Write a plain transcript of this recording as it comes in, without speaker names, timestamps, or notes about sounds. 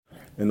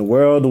in the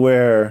world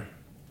where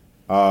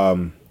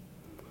the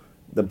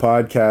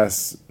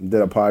podcast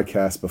did a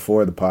podcast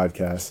before the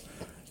podcast,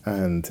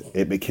 and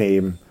it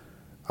became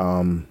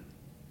a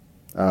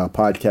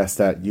podcast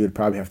that you'd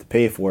probably have to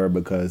pay for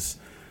because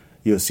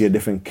you'll see a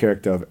different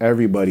character of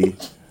everybody,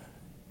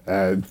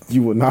 and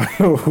you will not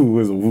know who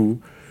is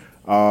who.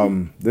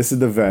 This is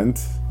the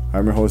vent.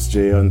 I'm your host,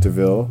 Jay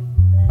Unterville.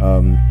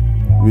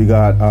 We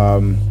got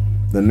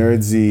the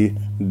Nerdsy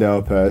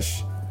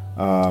Delpesh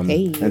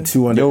and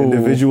two other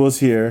individuals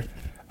here.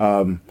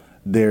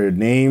 Their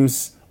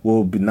names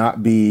will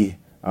not be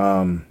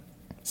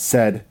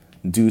said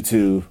due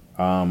to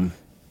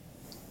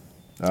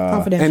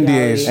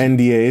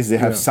NDAs. They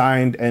have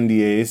signed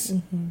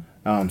NDAs,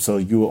 so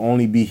you will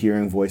only be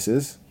hearing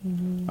voices.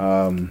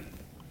 And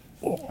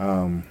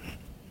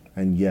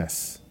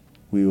yes,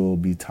 we will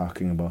be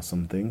talking about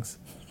some things.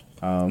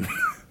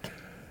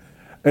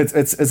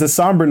 It's a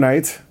somber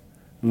night.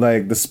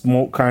 Like the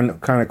smoke kind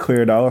of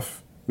cleared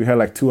off. We had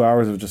like 2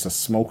 hours of just a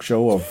smoke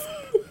show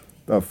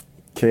of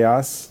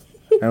chaos,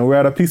 and we're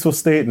at a peaceful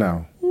state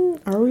now.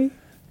 Are we?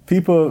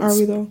 People. Are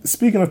we though?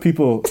 Speaking of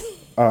people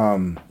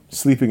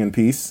sleeping in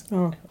peace.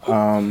 Oh.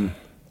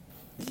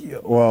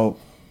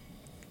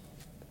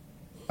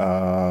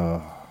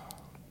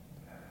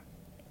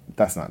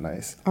 That's not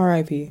nice.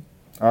 R.I.P.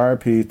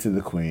 R.I.P. to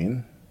the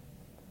Queen.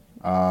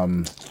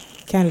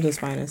 Canada's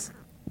finest.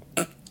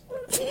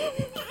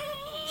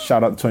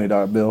 Shout out the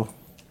 $20 bill.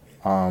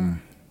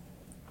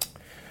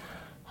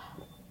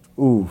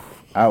 Ooh,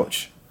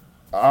 ouch.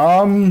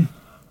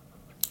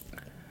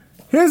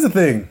 Here's the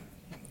thing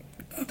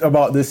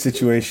about this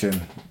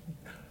situation.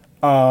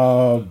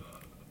 As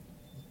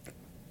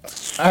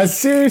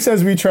serious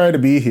as we try to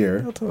be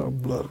here, I'll talk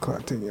blood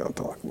clotting. Y'all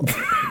talk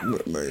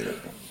about later.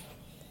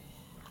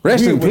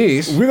 Rest in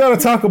peace. We gotta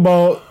talk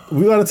about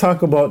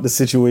the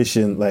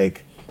situation.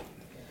 Like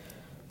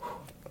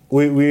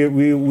we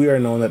are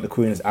known that the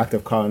Queen is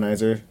active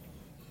colonizer.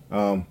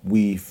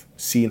 We've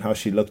seen how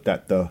she looked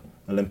at the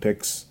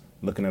Olympics,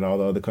 looking at all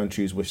the other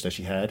countries, wish that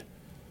she had.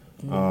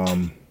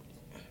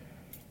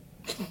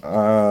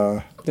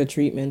 The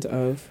treatment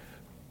of,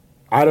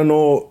 I don't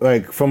know,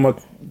 like from a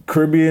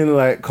Caribbean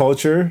like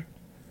culture,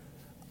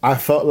 I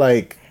felt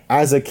like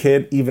as a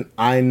kid, even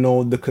I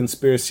know the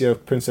conspiracy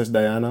of Princess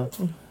Diana,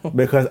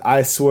 because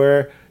I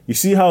swear, you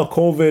see how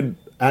COVID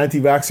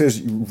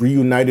anti-vaxxers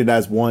reunited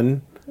as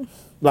one,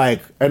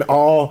 like, and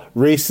all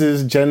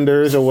races,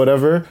 genders, or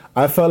whatever.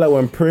 I felt like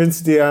when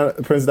Prince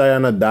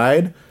Diana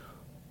died,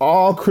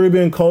 all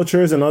Caribbean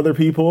cultures and other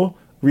people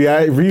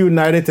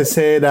reunited to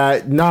say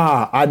that,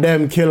 nah, I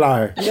damn kill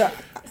her. yeah.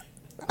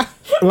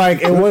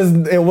 Like it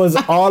was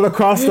all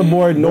across the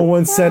board. No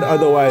one said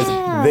otherwise.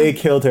 They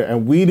killed her,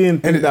 and we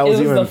didn't think that was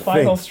even the a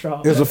final thing.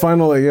 straw. It was the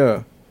final, like,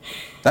 yeah.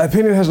 That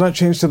opinion has not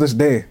changed to this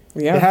day.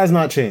 Yeah. It has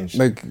not changed.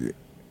 Like, and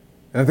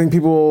I think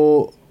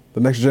people, the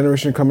next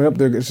generation coming up,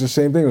 it's the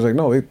same thing. It was like,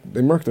 no,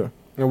 they murked her.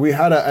 And we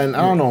had and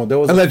I don't know, there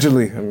was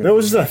Allegedly. there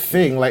was just a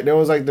thing. Like there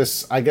was like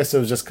this. I guess it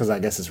was just because I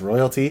guess it's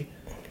royalty.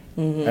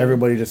 Mm-hmm.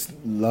 Everybody just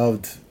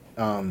loved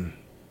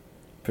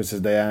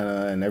Princess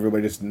Diana, and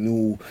everybody just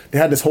knew they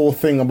had this whole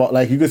thing about,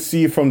 like, you could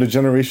see from the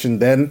generation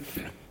then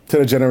to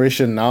the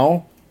generation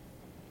now.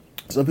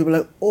 Some people are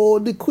like, oh,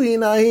 the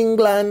Queen of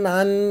England,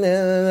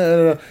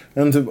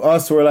 and to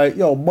us we're like,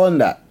 yo, bun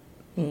that.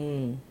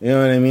 You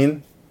know what I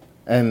mean?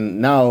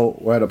 And now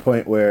we're at a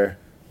point where,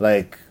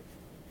 like,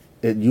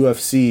 at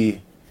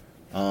UFC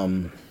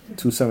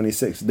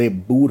 276, they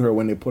booed her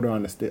when they put her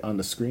on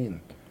the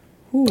screen.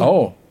 Ooh.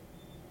 Oh.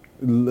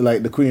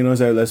 Like the Queen was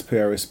like, let's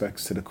pay our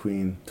respects to the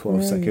Queen.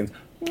 12 seconds.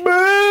 Boo!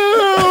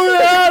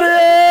 Out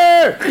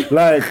here!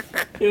 Like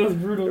It was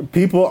brutal.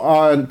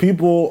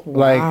 people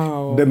like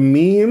the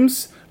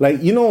memes.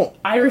 Like, you know,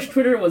 Irish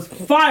Twitter was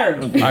fire.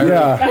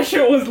 yeah. That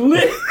shit was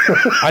lit.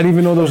 I didn't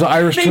even know there was an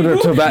Irish Twitter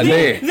till that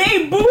day.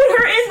 They booed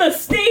her in the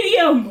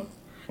stadium.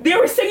 They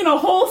were singing a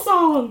whole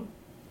song.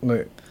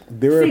 Like,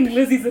 They were Sing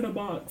Lizzie's in a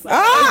Box. Like,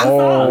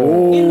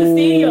 in the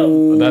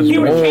stadium. That's They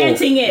were dope.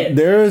 chanting it.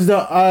 there's the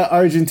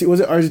Argentina. Was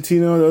it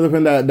Argentina? The other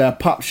one that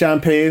pop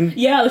champagne.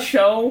 Yeah, the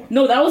show.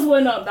 No, that was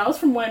when that was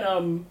from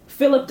when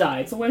Philip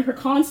died. So when her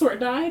consort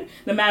died,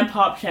 the man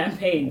popped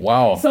champagne.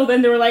 Wow. So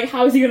then they were like,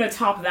 how is he gonna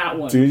top that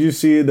one? Did you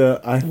see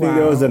I think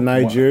there was the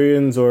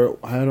Nigerians, or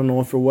I don't know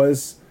if it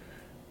was.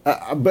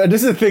 But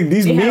this is the thing.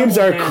 These They had a memes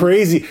whole are dance.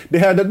 crazy. They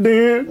had the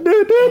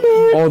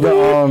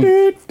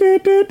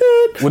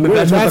when the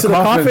Dance dance with the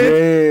coffin.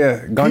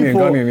 Yeah.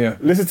 Ghanaian, yeah.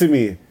 Listen to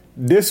me.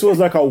 This was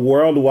like a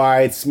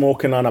worldwide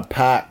smoking on a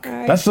pack.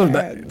 That's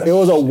It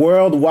was a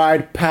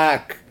worldwide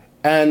pack,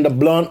 and the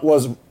blunt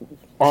was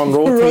on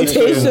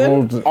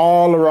rotation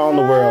all around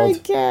the I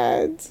world.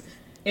 can't.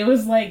 It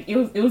was like it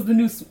was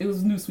new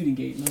Sweetie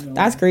Gate. No.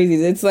 That's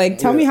crazy. It's like,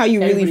 tell me how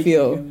you really Everybody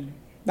feel. together.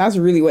 That's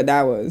really what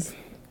that was.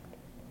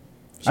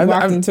 She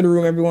walked into the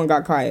room, everyone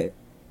got quiet.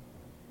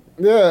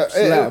 Yeah,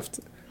 She left.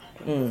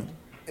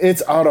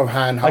 It's out of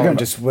hand how it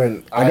just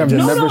went. I've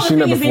No, never the seen thing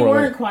that is they before.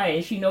 weren't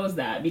quiet. She knows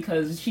that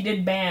because she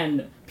did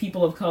ban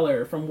people of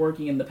color from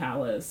working in the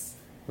palace.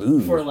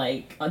 for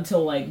like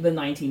until like the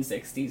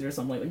 1960s or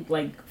something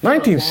like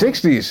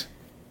 1960s.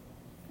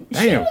 She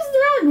Damn. was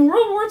there in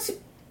World War II.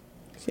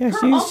 Yeah, Her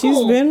she's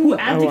uncle, been who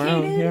around.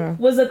 abdicated Yeah.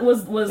 was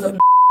a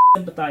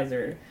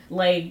sympathizer.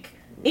 Like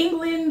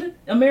England,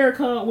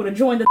 America would have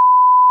joined the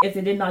if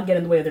they did not get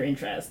in the way of their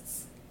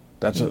interests.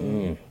 That's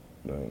a.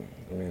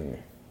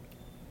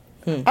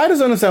 I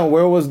just understand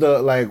where was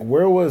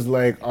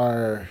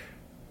our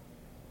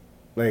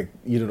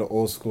the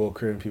old school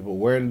Korean people,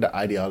 where did the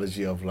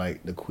ideology of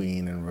like the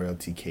queen and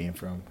royalty came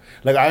from?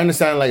 Like I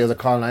understand like it's a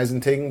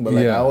colonizing thing, but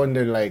like I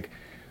wonder like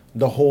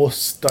the whole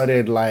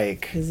studded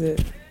like Is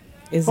it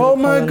oh a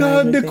my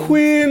god, the colonizer thing?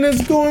 queen is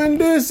doing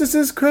this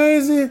is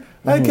crazy.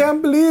 I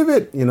can't believe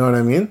it. You know what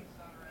I mean?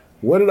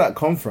 Where did that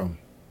come from?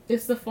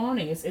 It's the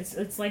fawning.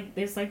 It's like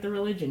the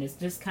religion. It's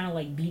just kind of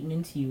like beaten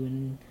into you,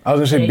 and I was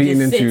gonna say and it beaten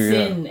just into you. sits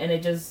Yeah. in, and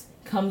it just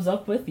comes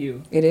up with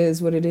you. It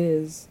is what it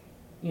is.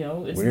 You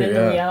know, it's Weird, been the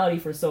yeah. reality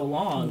for so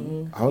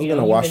long. I was You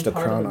gonna know, watch you've The been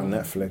part of Crown the on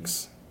moment.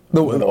 Netflix.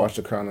 The- I'm gonna watch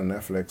The Crown on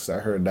Netflix. I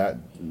heard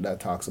that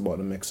talks about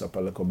the mix up a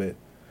little bit.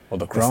 Oh,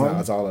 the It's not crown.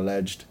 as all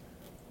alleged.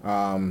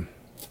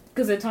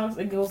 Because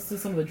it goes to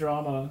some of the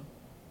drama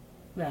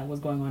that was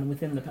going on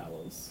within the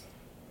palace,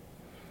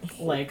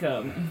 like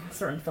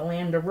certain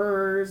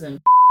philanderers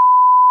and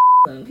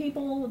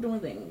people doing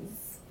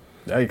things.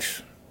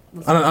 Yikes.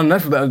 On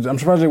Netflix, I'm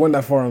surprised they went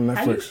that far on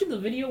Have you Netflix. seen the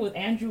video with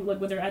Andrew, like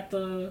when they're at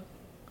the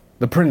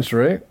The prince,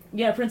 right?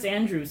 Prince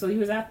Andrew? So he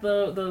was at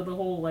the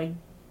whole like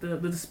the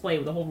display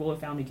where the whole royal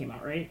family came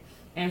out, right?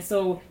 And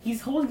so he's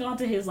holding on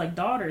to his like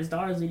daughter's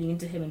leading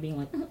into him and being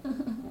like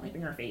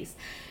wiping her face.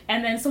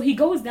 And then so he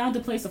goes down to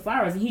place the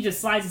flowers and he just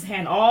slides his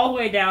hand all the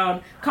way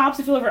down, cops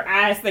to feel of her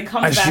ass, then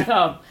comes back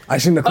up I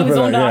seen the of clip his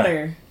of own that. Yeah.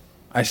 daughter.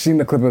 I seen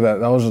the clip of that.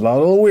 That was a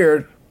little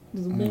weird. It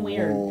was a bit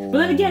weird. But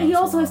then again, he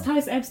also has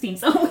ties to Epstein,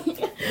 so we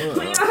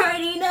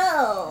already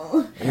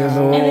know. And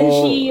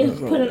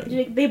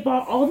then they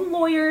bought all the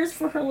lawyers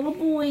for her little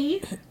boy.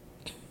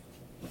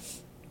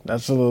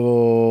 That's a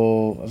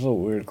little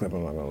weird clip.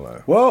 I'm not gonna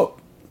lie. Well,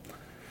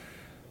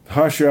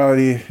 harsh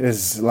reality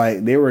is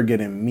like they were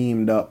getting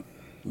memed up.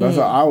 That's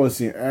what I was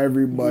seeing.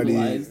 Everybody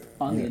Utilized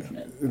on the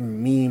internet.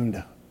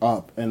 memed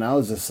up, and I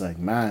was just like,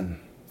 man,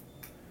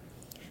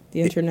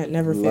 The internet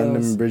never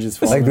London fails. Bridge is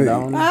falling the-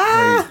 down.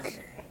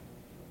 Like,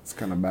 It's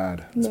kind of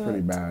bad. It's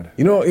pretty bad.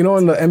 you know, in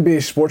the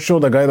NBA sports show,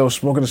 the guy that was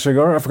smoking a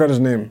cigar, I forgot his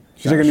name.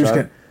 He's like a Shannon news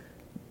Sharp?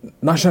 guy.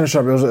 Not Shannon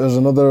Sharp. It was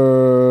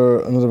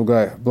another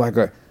guy, black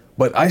guy.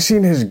 But I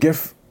seen his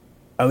gif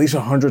at least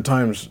 100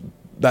 times.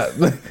 That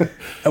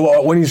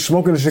when he's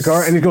smoking a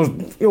cigar and he goes,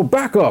 "Yo,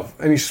 back up!"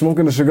 and he's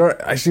smoking a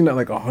cigar. I seen that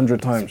like 100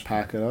 times.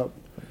 Pack it up,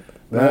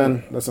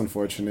 man. That's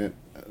unfortunate,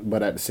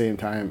 but at the same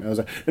time, it was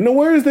like, and the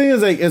weirdest thing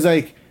is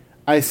like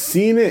I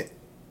seen it,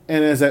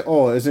 and it's like,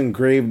 oh, it's in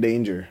grave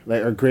danger,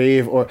 like or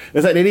grave, or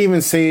it's like they didn't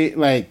even say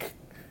like.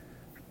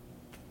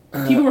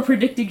 People were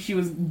predicting she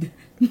was.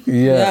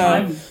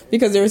 Yeah,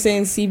 because they were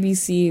saying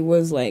CBC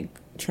was like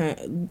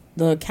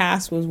the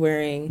cast was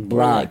wearing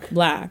Black. like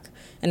black,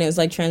 and it was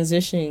like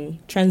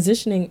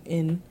transitioning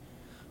in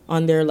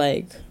on their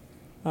like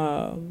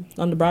on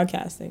the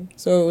broadcasting.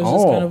 So it was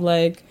just kind of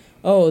like,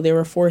 oh, they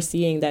were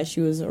foreseeing that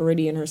she was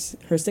already in her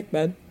sick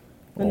bed,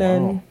 and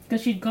then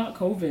Because she got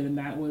COVID and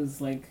that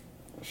was like.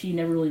 She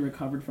never really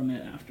recovered from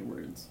it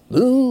afterwards.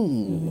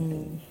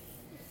 Ooh.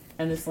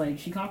 And it's like,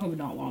 she caught COVID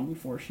not long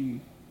before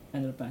she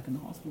ended up back in the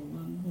hospital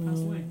and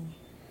passed away.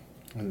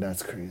 And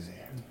that's crazy.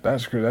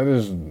 That's crazy.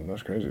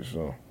 That's crazy.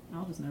 So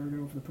I'll just never get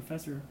over the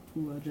professor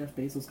who Jeff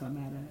Bezos got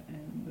mad at.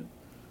 And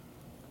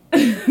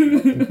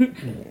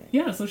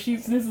yeah, so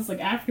she's this like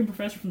African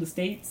professor from the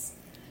States.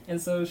 And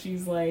so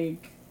she's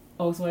like,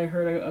 oh, so I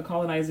heard a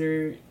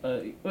colonizer,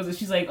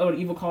 she's like, oh, an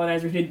evil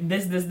colonizer who did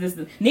this.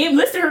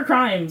 Listed her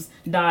crimes,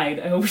 died.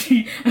 I hope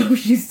she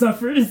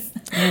suffers.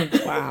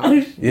 wow.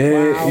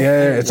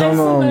 yeah, it's on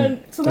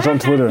So it's that on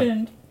Twitter.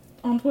 happened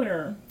on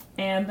Twitter.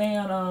 And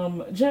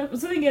then Jeff, the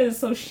thing is,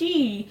 so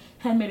she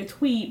had made a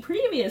tweet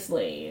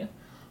previously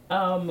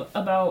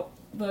about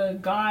the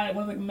guy,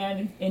 one of the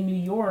men in New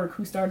York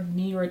who started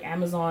New York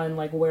Amazon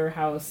like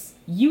warehouse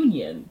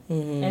union.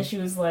 And she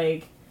was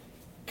like,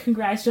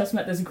 congrats, just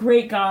met this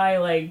great guy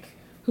like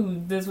who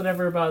does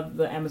whatever about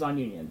the Amazon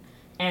union.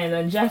 And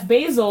then Jeff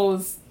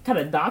Bezos kind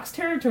of doxed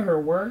her to her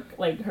work,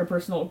 like her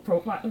personal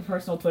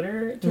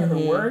Twitter to her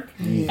work.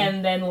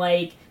 And then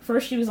like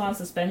first she was on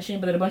suspension,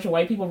 but then a bunch of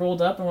white people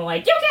rolled up and were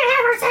like, you can't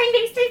have her saying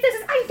these things, this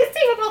is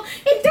inconceivable,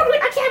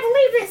 I can't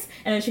believe this.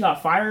 And then she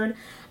got fired.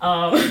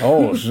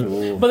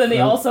 Shit. But then they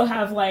also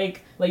have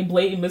like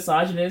blatant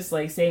misogynists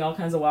like saying all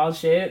kinds of wild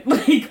shit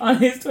like on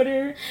his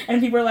Twitter,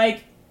 and people are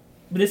like,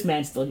 but this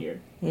man's still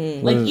here.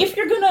 Like if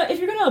you're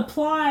gonna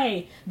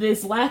apply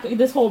if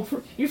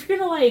you're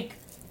gonna like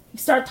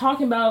start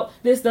talking about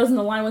this doesn't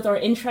align with our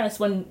interests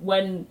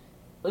when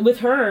with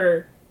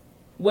her,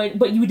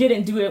 but you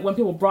didn't do it when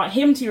people brought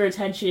him to your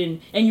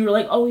attention and you were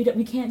like, oh, we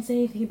can't say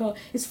anything about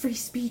it's free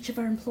speech of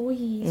our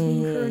employees.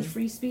 We encourage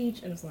free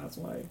speech, and so that's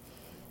why.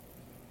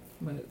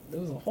 But there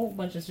was a whole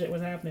bunch of shit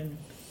was happening.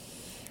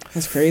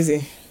 That's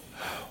crazy.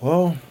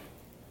 Well,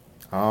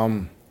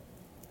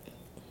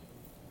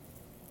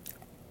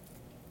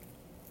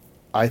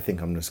 I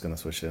think I'm just gonna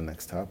switch to the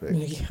next topic.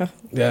 Yeah.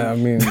 Yeah, I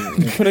mean,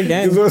 But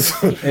again, is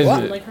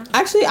What? it-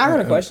 actually, I got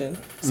a question.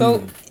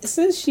 So,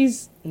 since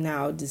she's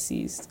now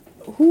deceased,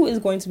 who is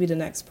going to be the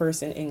next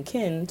person in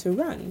kin to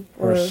run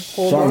or Her hold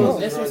son. the role?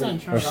 That's her son,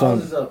 her Charles. son,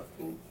 Charles is up.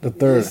 the Did you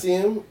third, see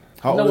him?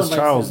 How No old is one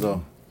likes Charles him.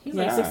 though? He's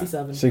Yeah. like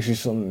 67. 60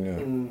 something.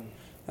 Yeah,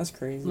 That's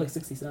crazy. He's like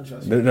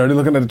 67. they're already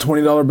looking at the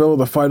 $20 bill,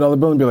 the $5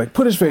 bill, and be like,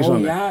 put his face Oh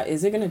on it. yeah,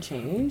 is it gonna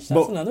change? That's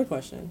But- another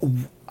question.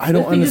 I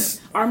don't The thing understand.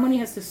 is, our money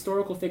has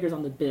historical figures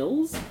on the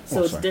bills,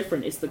 so Oh, it's sorry.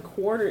 different. It's the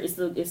quarter. It's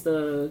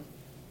the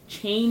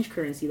change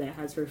currency that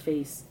has her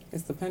face.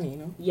 It's the penny, you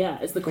know. Yeah,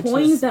 it's the Which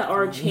coins is that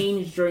are gone.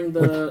 changed during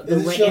the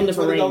Is she on end the of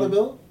the $20 reign.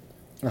 bill?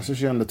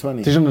 Especially on the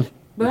 20. Teach him to-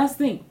 But that's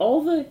the thing.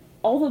 All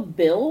the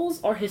bills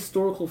are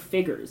historical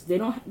figures. They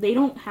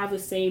don't have the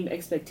same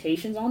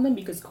expectations on them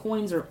because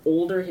coins are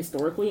older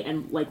historically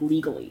and like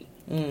legally.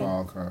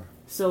 Oh, okay.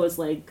 So it's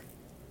like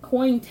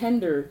coin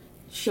tender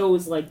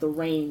shows like the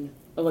reign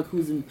of like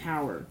who's in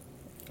power.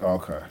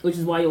 Okay. Which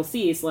is why you'll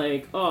see it's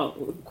like,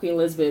 oh, Queen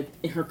Elizabeth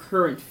in her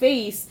current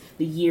face,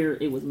 the year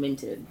it was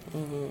minted.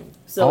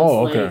 So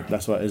Oh, it's okay. like,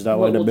 That's what is that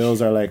What why the will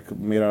bills are like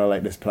made out of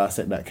like this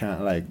plastic that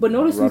can't like. but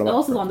notice who rot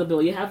else is up? on the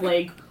bill. You have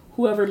like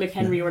whoever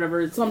McHenry or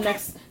whatever, some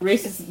next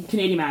racist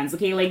Canadian mans.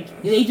 Okay,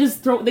 like they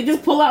just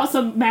pull out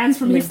some mans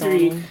from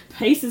history, McDonald.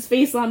 paste his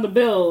face on the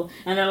bill,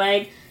 and they're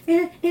like,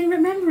 in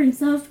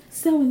remembrance of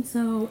so and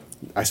so.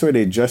 I swear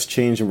they just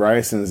changed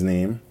Ryerson's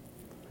name.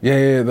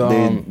 Yeah,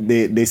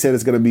 They said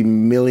it's gonna be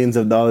millions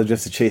of dollars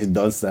just to chase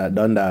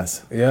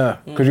Dundas. yeah,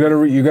 because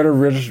you gotta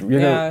register. You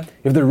Yeah.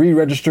 have to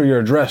re-register your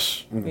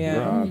address. Yeah.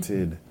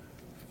 Rotted.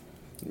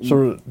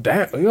 So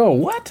damn, yo,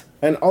 what?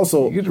 And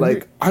also, You get to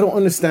like, I don't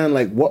understand,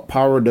 like, what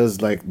power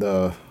does like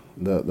the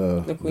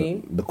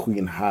queen? the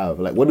queen have?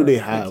 Like, what do they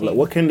have? king. Like,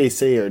 what can they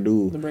say or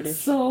do? The British.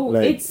 So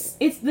Like-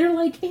 they're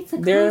like it's a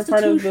They're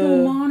part of constitutional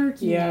the-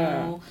 monarchy yeah.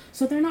 now,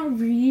 so they're not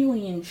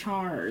really in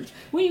charge.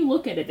 When you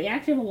look at it, they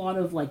actually have a lot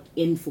of like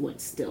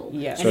influence still.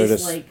 Yeah. and So it's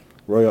just like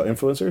royal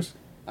influencers.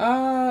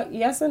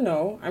 Yes and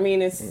no. I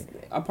mean, it's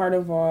a part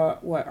of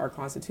our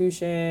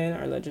constitution,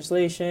 our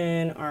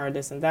legislation, our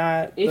this and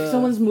that. if The-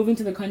 someone's moving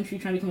to the country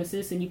trying to become a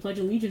citizen, you pledge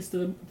allegiance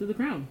to the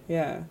crown,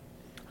 yeah,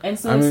 and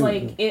so I it's mean,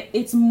 like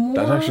it's more.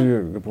 That's actually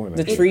a good point.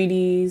 the actually.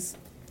 treaties,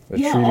 The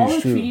yeah, all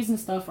the too. treaties and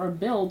stuff are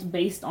built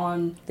based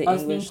on the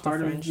us English, being the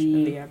part of French, and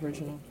the the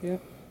Aboriginal.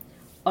 Yep.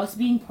 us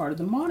being part of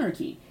the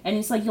monarchy. And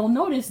it's like you'll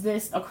notice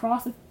this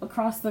across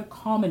the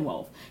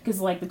Commonwealth, because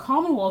like the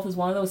Commonwealth is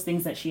one of those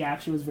things that she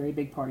actually was a very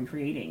big part in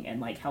creating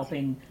and like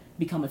helping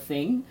become a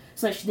thing,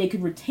 so that they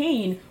could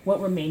retain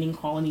what remaining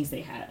colonies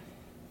they had.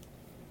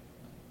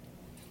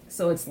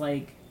 So it's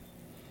like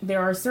there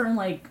are certain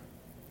like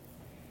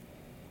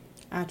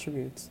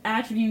Attributes.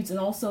 attributes, and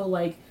also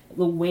like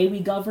the way we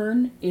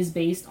govern is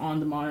based on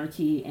the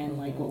monarchy and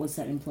like what was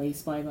set in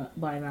place by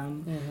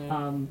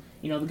them.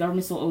 You know, the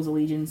government still owes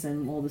allegiance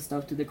and all this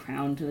stuff to the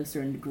crown to a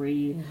certain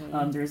degree.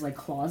 There's like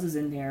clauses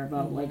in there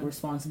about like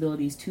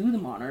responsibilities to the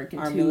monarch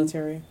and Our to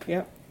military.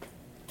 Yep.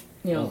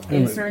 you know, Yeah,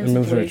 in the certain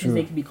military situations too.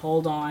 they can be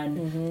called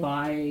on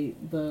by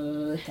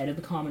the head of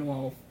the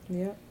Commonwealth.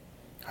 Yep.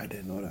 I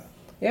didn't know that.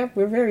 Yep.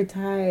 We're very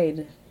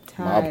tied.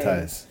 Mob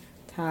ties.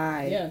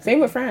 Tied. Yeah. Same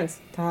with France.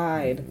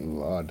 Tied.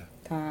 Lord.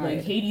 Tied.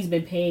 Like Haiti's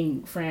been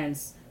paying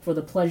France for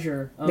the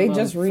pleasure of they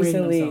just freeing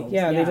recently, themselves.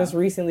 they just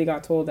recently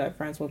got told that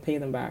France will pay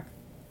them back.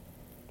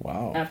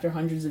 Wow. after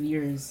hundreds of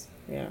years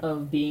Yeah.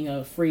 of being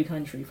a free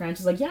country. France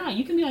is like, yeah,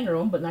 you can be on your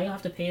own, but now you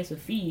have to pay us a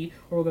fee,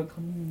 or we're gonna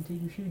come in and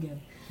take your shit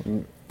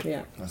again.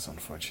 Yeah. That's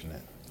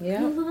unfortunate. Yeah.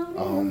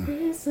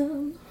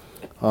 Colonialism.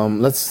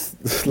 Let's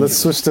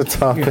switch the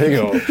topic.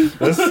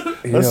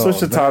 Let's switch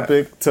the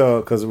topic to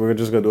because we're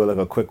just gonna do like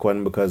a quick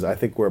one because I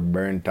think we're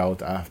burnt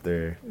out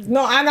after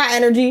No, I got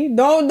energy.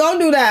 Don't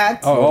do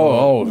that.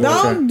 Oh,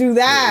 Don't do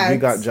that. we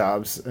got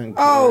jobs. And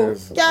Oh,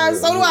 careers. yeah,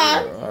 so do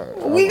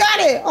I. We got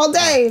it all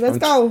day. Let's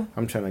go.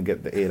 I'm trying to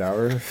get the 8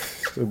 hours,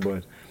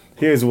 but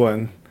here's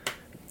one.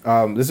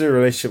 This is a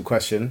relationship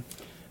question.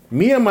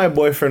 Me and my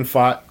boyfriend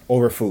fought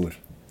over food.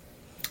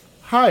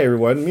 Hi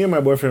everyone. Me and my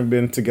boyfriend have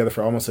been together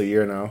for almost a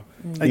year now.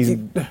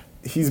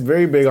 He's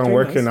very big on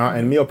working out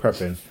and meal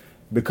prepping.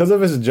 Because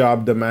of his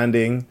job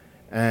demanding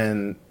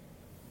and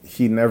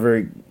he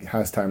never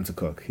has time to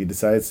cook. He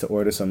decides to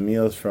order some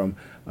meals from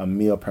a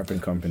meal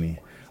prepping company.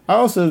 I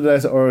also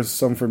decided to order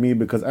some for me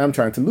because I'm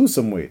trying to lose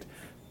some weight.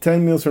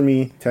 10 meals for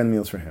me, 10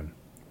 meals for him.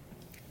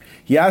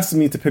 He asked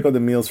me to pick up the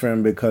meals for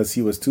him because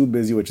he was too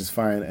busy, which is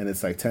fine, and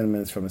it's like 10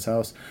 minutes from his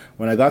house.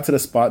 When I got to the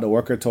spot, the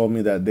worker told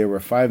me that there were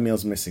 5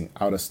 meals missing,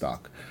 out of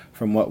stock,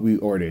 from what we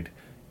ordered.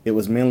 It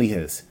was mainly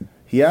his.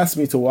 He asked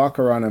me to walk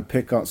around and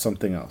pick out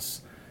something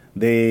else.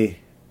 They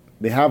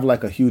have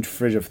like a huge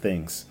fridge of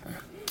things.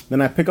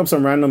 Then I pick up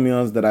some random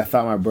meals that I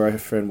thought my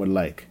boyfriend would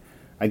like.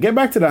 I get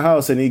back to the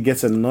house and he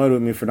gets annoyed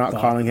with me for not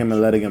calling him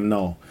and letting him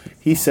know.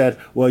 He said,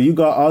 well, you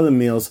got all the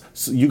meals,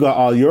 so you got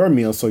all your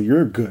meals, so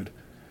you're good.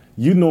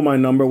 You know my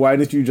number, why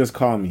didn't you just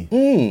call me?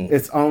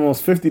 It's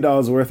almost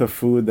 $50 worth of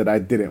food that I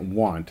didn't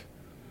want.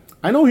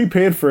 I know he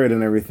paid for it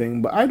and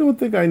everything, but I don't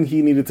think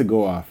he needed to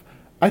go off.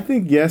 I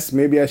think, yes,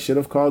 maybe I should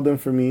have called him.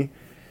 For me,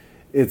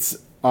 it's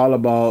all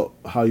about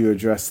how you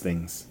address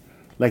things.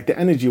 Like, the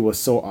energy was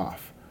so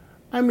off.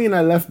 I mean,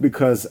 I left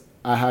because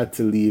I had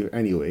to leave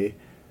anyway.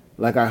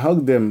 Like, I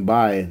hugged him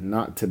bye,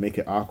 not to make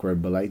it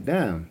awkward, but like,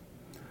 damn.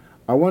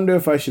 I wonder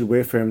if I should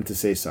wait for him to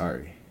say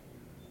sorry.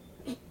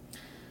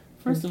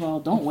 First of all,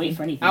 don't wait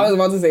for anything. I was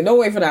about to say, don't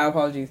wait for that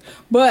apologies.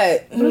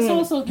 But it's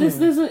also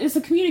it's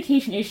a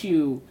communication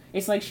issue.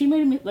 It's like she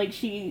made like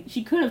she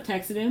could have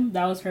texted him.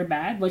 That was her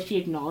bad, but she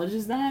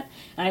acknowledges that.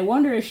 And I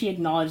wonder if she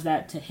acknowledged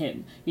that to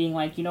him, being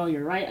like, you know,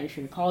 you're right. I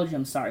should have called you.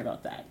 I'm sorry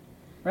about that.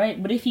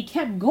 Right? But if he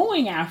kept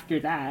going after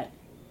that,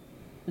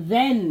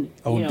 then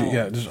just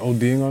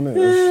ODing on it.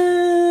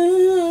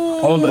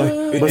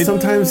 But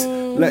sometimes,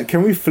 like,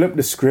 can we flip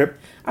the script?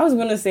 I was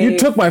gonna say You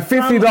took my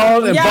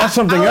 $50 and bought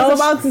something else. I was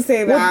about to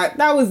say that.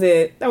 That was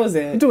it.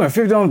 You took my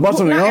 $50 and bought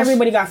something else. Not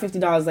everybody got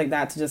 $50 like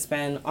that to just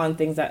spend on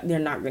things that they're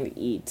not gonna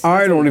eat.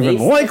 I don't even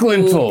like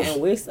lentils.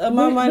 And waste of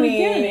my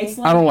money. Again, it's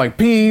like, I don't like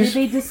peas.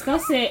 They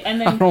discuss it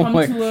and then come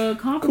to a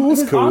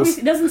compromise. Because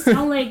obviously it doesn't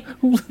sound like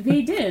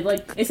they did.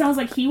 Like, it sounds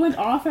like he went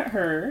off at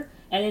her,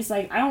 and it's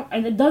like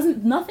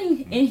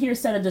nothing in here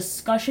said a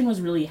discussion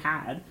was really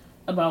had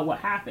about what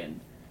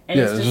happened. And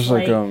it's just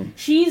like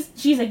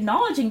she's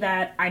acknowledging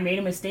that I made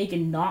a mistake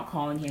in not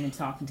calling him and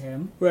talking to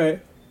him. Right.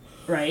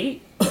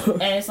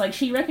 And it's like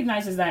she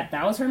recognizes that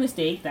was her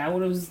mistake. That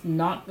would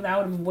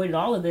have avoided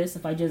all of this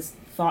if I just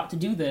thought to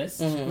do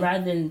this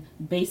rather than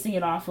basing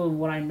it off of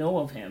what I know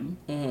of him.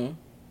 Mm-hmm.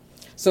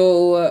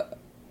 So,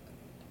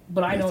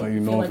 but I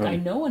don't feel like I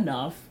know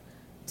enough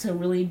to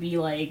really be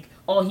like,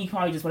 oh, he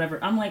probably just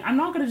whatever. I'm like, I'm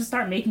not gonna just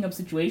start making up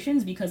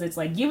situations because it's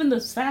like, given the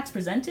facts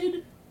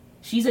presented,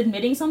 she's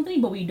admitting something,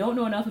 but we don't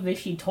know enough of if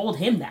she told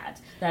him that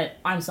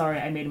I'm sorry,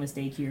 I made a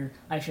mistake here.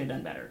 I should have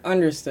done better.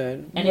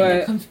 Understood. And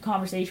if the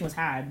conversation was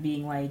had,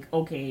 being like,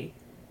 okay,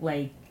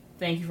 like,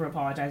 thank you for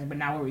apologizing, but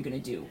now what are we gonna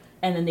do?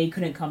 And then they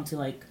couldn't come to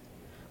like.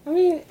 I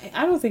mean,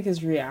 I don't think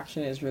his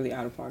reaction is really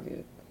out of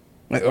pocket.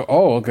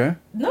 Oh, okay.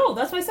 No,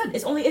 that's what I said.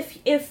 It's only if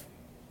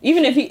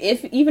even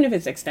if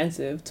it's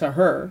extensive to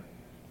her,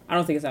 I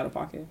don't think it's out of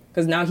pocket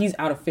because now he's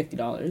out of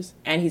 $50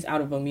 and he's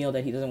out of a meal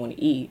that he doesn't want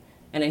to eat.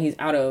 And then he's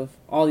out of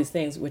all these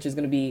things, which is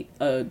going to be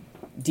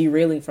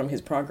derailing from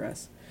his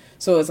progress.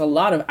 So it's a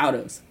lot of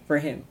out-ofs for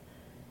him.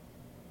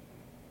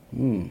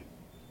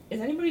 Is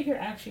anybody here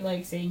actually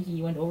like saying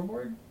he went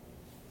overboard?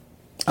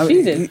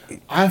 She did.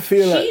 I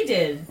feel like she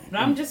did. But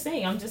I'm just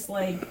saying. I'm just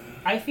like,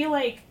 I feel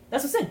like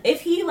that's what I said.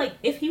 If he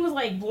was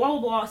like blah blah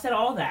blah, said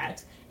all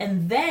that,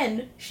 and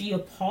then she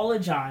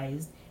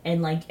apologized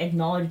and like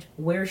acknowledged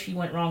where she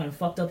went wrong and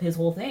fucked up his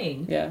whole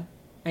thing. Yeah.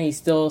 And he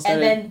still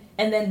started...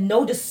 And then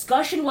no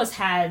discussion was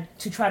had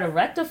to try to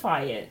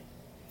rectify it.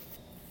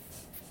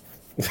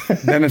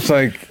 Then it's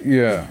like,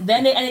 yeah. And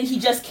then he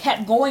just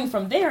kept going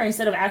from there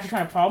instead of actually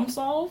trying to problem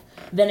solve.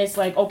 Then it's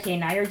like, okay,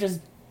 now you're just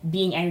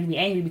being angry to be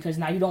angry because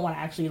now you don't want to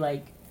actually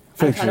like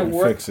fix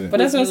it. But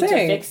that's what I'm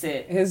saying. Fix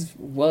it.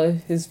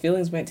 His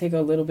feelings might take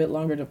a little bit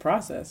longer to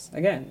process.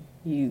 Again,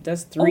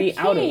 that's 3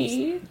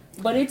 out-ofs.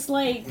 But it's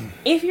like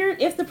if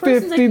the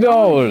person's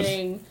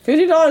 $50.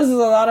 $50 is a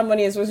lot of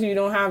money, especially if you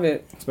don't have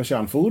it. especially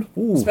on food.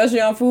 Ooh.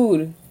 Especially on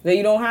food that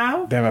you don't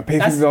have. Damn, I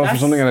paid $50 for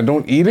something and I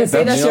don't eat it.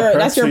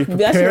 That's your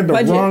budget.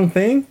 The wrong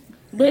thing.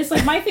 But it's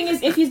like my thing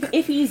is if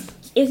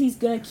he's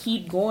gonna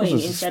keep going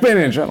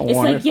spinach, I don't it's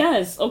want like it.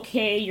 Yes,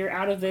 okay, you're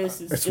out of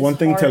this. It's one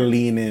thing to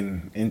lean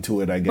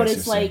into it, I guess. But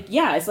it's like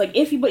it's like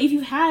if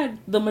you had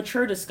the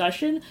mature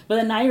discussion, but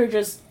then now you're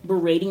just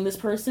berating this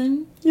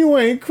person. You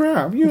ain't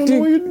crap. You don't know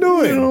what you're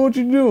doing. You don't know what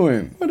you're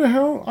doing. What the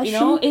hell?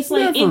 It's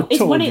like it's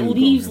when it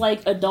leaves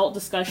like adult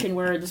discussion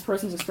where this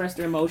person's expressed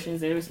their emotions.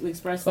 They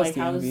express like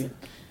how this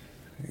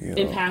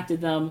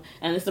impacted them,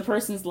 and if the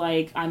person's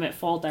like, I'm at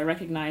fault, I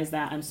recognize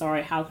that, I'm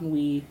sorry, how can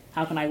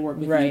I work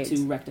with you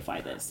to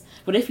rectify this?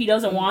 But if he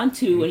doesn't want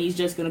to and he's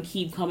just gonna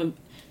keep coming,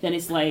 then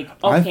it's like,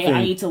 okay,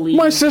 I need to leave.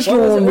 My sister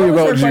warned me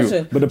about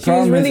you. But the she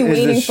was really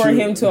waiting for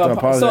him to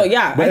apologize. So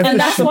yeah, and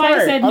that's why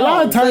I said no. A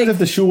lot of times, if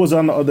the shoe was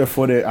on the other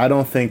foot, I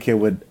don't think it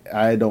would.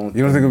 You don't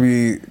think it would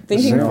be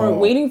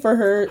waiting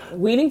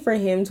for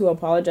him to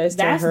apologize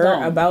to her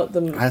dumb. About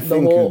the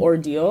whole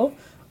ordeal.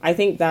 I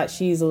think that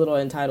she's a little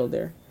entitled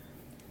there.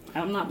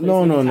 I'm not.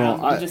 No.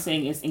 I'm just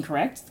saying it's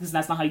incorrect because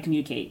that's not how you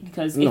communicate.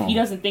 Because if he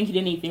doesn't think he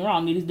did anything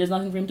wrong, there's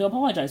nothing for him to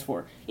apologize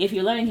for. If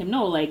you're letting him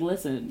know, like,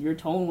 listen, your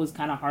tone was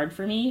kind of hard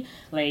for me,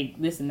 like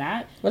this and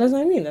that. But that's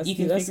what I mean. That's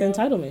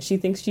entitlement. She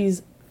thinks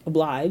she's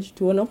obliged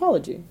to an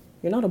apology.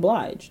 You're not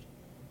obliged.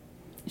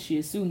 She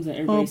assumes that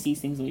everybody sees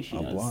things the way she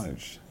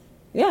does.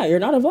 Yeah, you're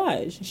not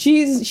obliged.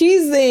 She's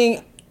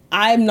saying,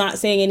 I'm not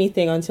saying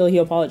anything until he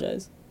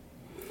apologizes.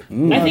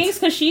 I think it's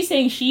because she's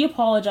saying she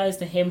apologized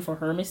to him for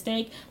her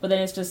mistake, but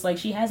then it's just like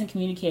she hasn't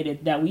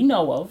communicated that we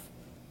know of.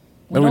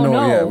 We don't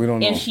know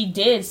if she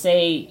did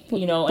say,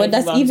 but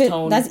that's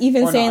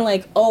even saying not.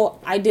 Like, oh,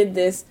 I did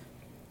this,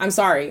 I'm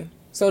sorry.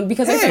 So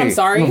because I said I'm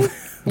sorry,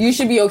 you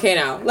should be okay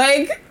now.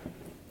 Like,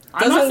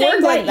 I'm not saying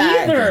work like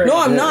that either. No,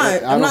 I'm not. I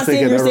I'm don't not think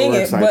saying it you're ever saying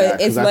works it, like but that,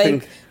 'cause it's I like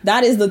think-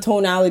 that is the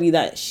tonality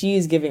that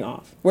she's giving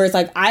off. Where it's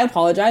like, I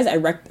apologize. I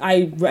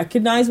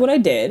recognize what I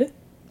did.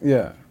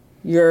 Yeah.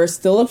 You're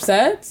still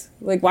upset.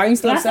 Like, why are you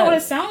still That's upset? not what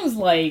it sounds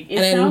like. It And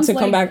then sounds to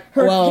come like back,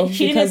 well,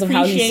 she didn't because of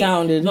how he appreciate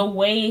sounded, the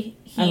way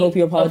he I hope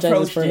he apologizes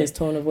approached for it. his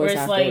tone of voice Where it's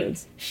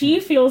afterwards. like she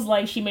feels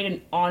like she made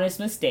an honest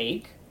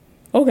mistake,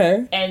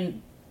 Okay.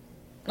 and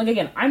like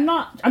again,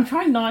 I'm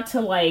trying not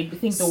to like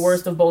think the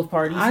worst of both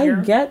parties I here.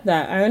 get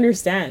that. I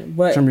understand.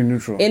 But Trying to be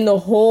neutral. in the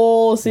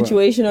whole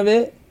situation of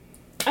it,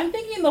 I'm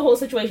thinking the whole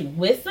situation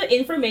with the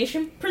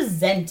information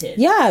presented.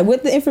 yeah,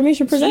 with the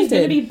information She's going to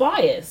presented. be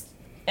biased.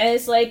 And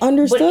it's like,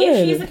 Understood. But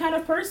if she's the kind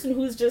of person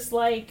who's just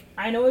like,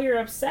 I know you're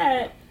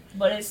upset,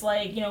 but it's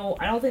like, you know,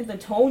 I don't think the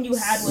tone you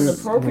had was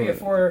appropriate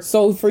for.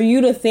 So for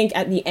you to think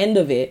at the end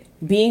of it,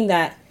 being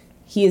that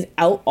he is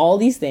out all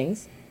these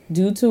things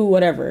due to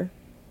whatever,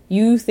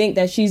 you think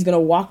that she's going to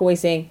walk away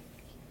saying,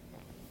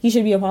 he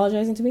should be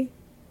apologizing to me?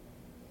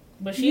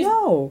 But she's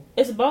No.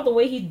 it's about the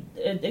way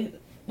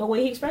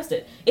he expressed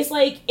it. It's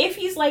like if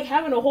he's like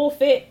having a whole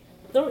fit,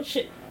 don't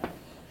shit.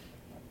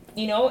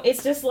 You know,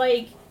 it's just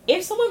like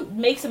if someone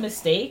makes a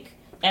mistake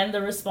and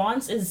the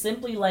response is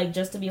simply like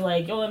just to be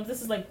like, yo,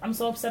 this is like I'm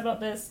so upset about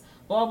this,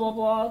 blah blah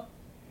blah.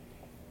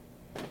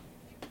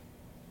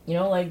 You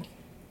know, like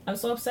I'm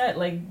so upset,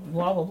 like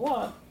blah blah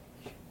blah.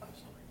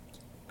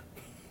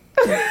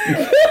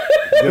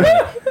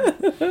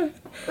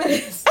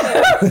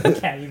 I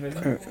can't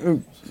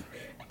even.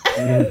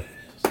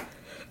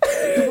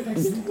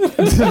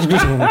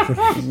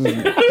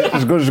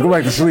 Just go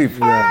back to sleep.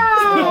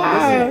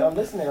 Yeah. I'm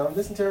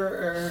listening to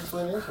her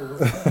explanation.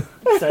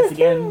 Starts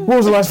again. What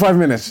was the last 5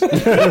 minutes? No,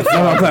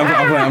 I'm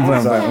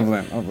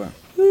playing.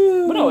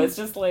 But no, it's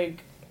just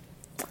like,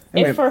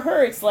 mean- if for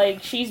her, it's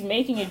like she's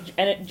making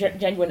a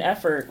genuine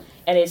effort,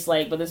 and it's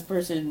like, but this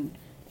person,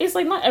 it's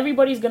like not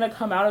everybody's gonna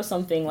come out of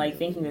something like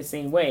thinking the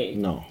same way.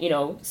 No. You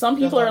know, some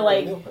people are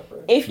like,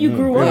 if you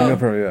grew Yeah, up meal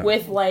prep, yeah.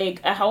 with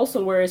like a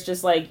household where it's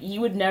just like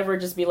you would never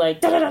just be like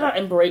da da da da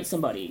and berate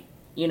somebody,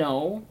 you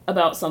know,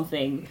 about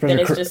something. Then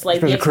it's just like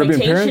the especially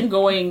Caribbean expectation parent.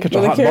 going. Catch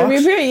a The hot Caribbean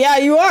box. period? Yeah,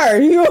 you are.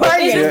 You are.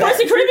 Is Yeah. this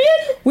person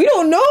Caribbean? We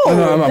don't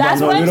know. That's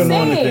No, what we I'm don't know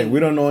saying. anything. We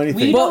don't know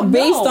anything. We don't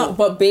know.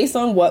 But based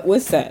on what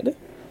was said,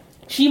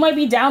 She might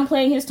be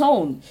downplaying his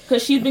tone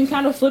because she's been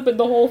kind of flippant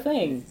the whole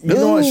thing. You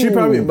know what? She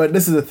probably. But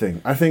this is the thing.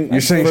 I think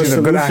You're saying for she's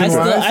a good solution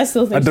actress? wise- I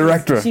still think A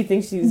director. She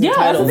thinks she's Yeah,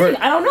 that's the entitled. thing.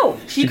 I don't know.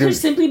 She could could-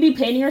 simply be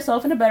painting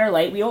herself in a better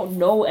light. We don't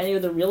know any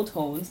of the real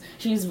tones.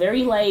 She's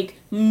very like,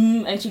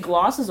 and she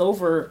glosses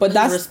over But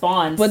that's the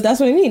response. But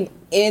that's what I mean.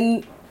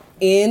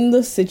 In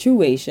the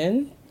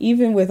situation,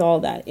 even with all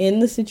that, in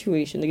the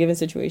situation, the given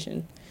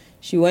situation,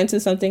 she went to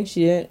something,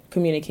 she didn't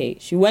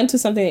communicate. She went to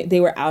something, they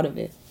were out of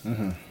it.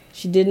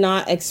 She did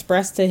not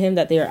express to him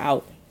that they are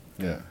out.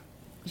 Yeah.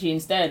 she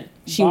instead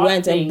She bought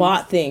went and things.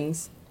 bought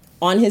things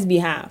on his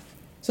behalf.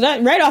 So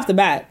that right off the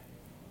bat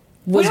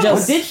was Wait, no,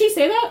 just did she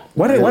say that?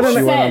 Why Yeah, did she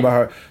said- went on by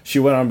her. She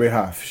went on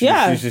behalf.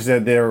 Yeah. She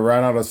said they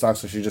ran out of stock,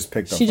 so she just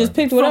picked up. she just one.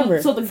 picked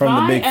whatever. So the From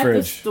the guy big at the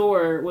fridge.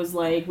 store was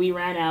like, "We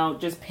ran out.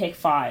 Just pick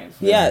 5."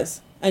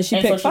 Yes, and she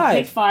and picked so she five.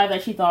 picked 5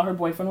 that she thought her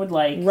boyfriend would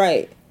like,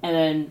 Right. and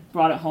then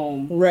brought it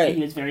home. Right. And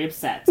he was very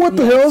upset. What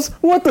the hell's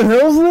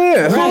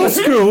this? Right.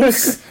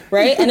 Scoops.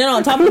 Right, and then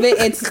on top of it,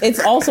 it's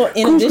also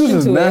in Couscous addition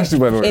is to nasty,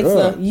 by the way. it's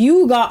Ugh.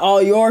 you got all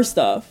your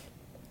stuff,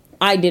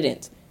 I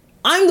didn't.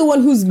 I'm the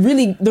one who's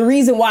really the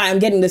reason why I'm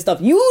getting this stuff.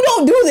 You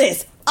don't do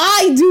this.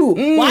 I do.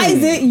 Why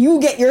is it you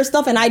get your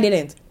stuff and I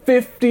didn't?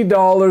 $50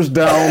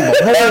 down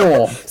the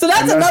hole. So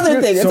that's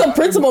another thing. It's so- a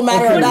principle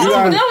matter okay, of But that.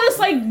 yeah. no, it's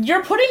like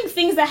you're putting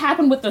things that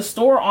happened with the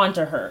store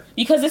onto her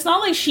because it's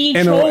not like she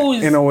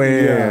chose In a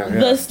way, yeah.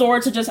 the store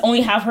to just only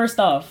have her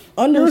stuff.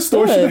 Your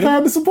store should Understood.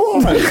 have the supply.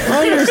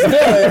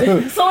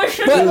 Understood. So it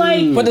should be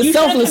like, But the you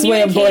shouldn't selfless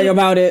way of going communicate-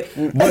 about it.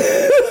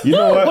 You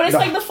know what? But it's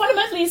like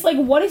fundamentally, it's like,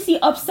 what is he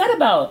upset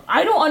about?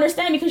 I don't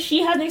understand because she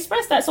hasn't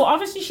expressed that. So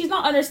obviously, she's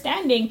not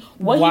understanding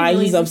Why he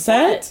really he's is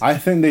upset? I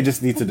think they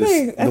just need to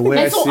think- I the way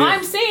I And so see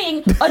I'm it. saying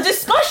a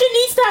discussion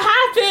needs to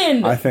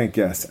happen. I think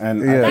yes, and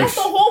Yeah. That's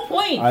the whole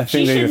point. I think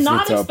She they should just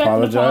not need to expect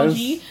apologize. an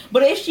apology.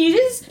 But if she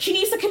is, she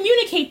needs to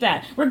communicate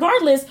that.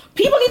 Regardless,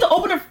 people need to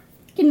open their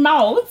fucking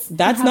mouths. and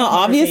That's have a not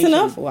obvious conversation.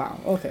 enough? Wow.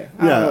 Okay.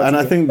 I don't know Yeah, what and to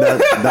I do. think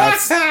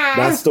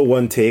that's the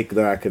one take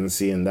that I can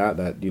see in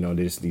that you know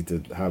they just need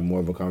to have more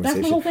of a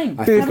conversation. That's the whole thing.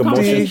 I think Have a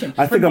conversation.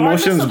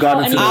 emotions Regardless of got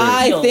how into anyone the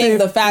I feels. think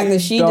the fact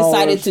that she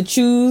decided to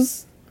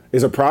choose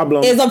is a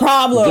problem. is a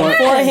problem But-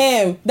 for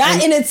him.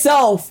 That in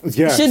itself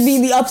Yes. should be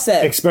the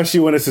upset.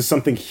 especially when it's just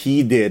something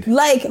he did.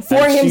 Like for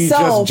And she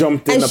himself, just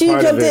jumped in and the she part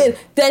of jumped it. in.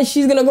 Then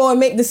she's gonna go and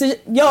make decision.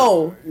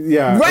 Yo,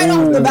 Yeah, right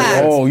off the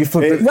bat. Oh, you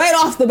flipped it. Right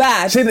off the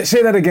bat. Say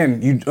that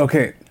again. You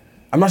okay?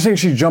 I'm not saying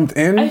she jumped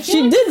in. I feel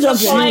She like did it's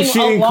jump in. applying She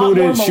a lot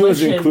included- more she was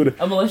malicious- included.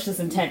 a malicious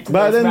intent to But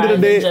at this the end of the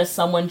rather than day, just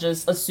someone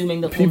just assuming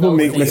that people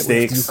make things.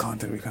 mistakes.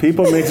 Content, we can't-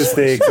 People make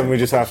mistakes, and we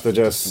just have to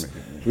have.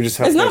 It's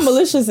not to,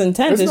 malicious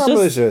intent. It's It's not just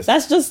malicious.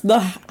 that's just the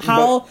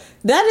how.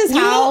 That is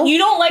how You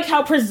don't like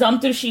how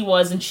presumptive she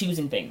was in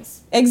choosing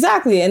things.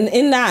 exactly. And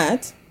in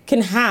that,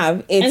 can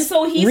have its and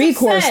so he's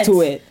recourse upset.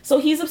 to it. So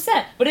he's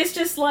upset. But it's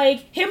just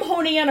like him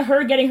honing in on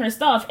her getting her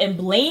stuff and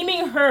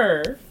blaming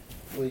her.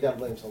 Well, you gotta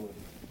blame somebody.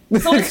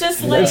 So it's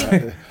just like,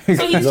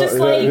 so he's just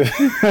like,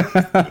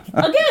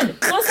 again,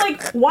 so it's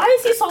like, why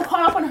is he so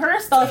caught up on her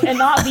stuff and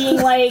not being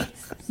like,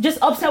 just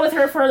upset with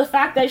her for the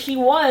fact that she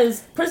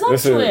was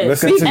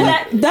presumptuous? Listen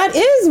and That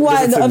is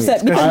why the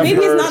upset, because maybe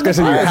it's not the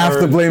You part. have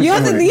to blame You have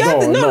to, somebody. you have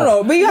to,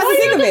 no, but you have to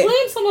think of it.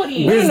 blame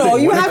somebody. No,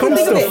 you When it have to comes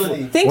think of to-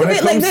 it. Think of when it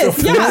it like comes this.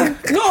 to Yeah,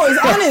 no, it's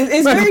honest.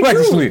 It's very Go back to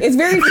true. sleep. It's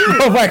very true.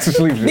 Go back to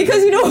sleep.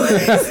 Because you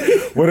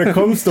know, when it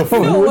comes to you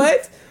food, know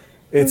what?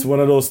 it's one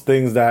of those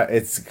things that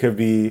it could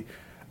be,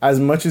 as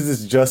much as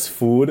it's just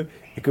food,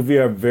 it could be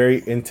a very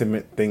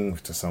intimate thing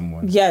to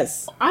someone.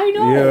 Yes. I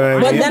know. Yeah,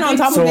 But Yeah. then on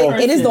top So- of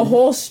it, it is the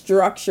whole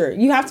structure.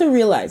 You have to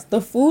realize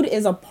the food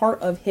is a part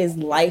of his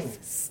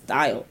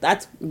lifestyle.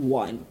 That's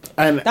one.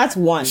 And That's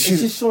one. It's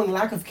just showing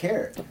lack of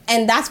care.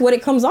 And that's what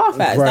it comes off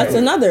as. Right. That's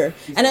another.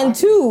 And then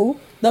two,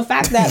 the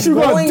fact that You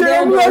got going there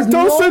damn was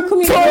no lactose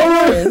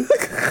communication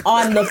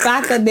on the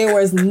fact that there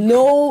was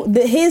no,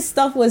 his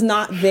stuff was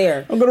not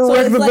there. I'm gonna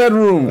wreck it's the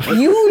bedroom.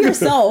 You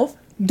yourself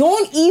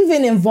don't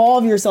even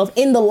involve yourself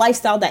in the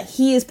lifestyle that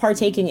he is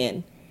partaking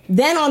in.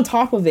 Then on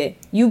top of it,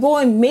 you go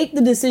and make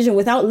the decision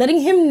without letting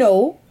him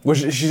know. Well,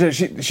 she said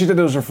she said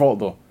it was her fault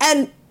though.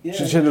 And Yeah.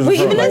 She said it was But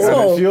her even fault. then,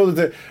 so- she owes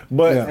it,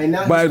 but Yeah. And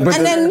now But- he's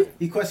and then-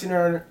 he questioned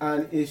her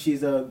on if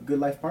she's a good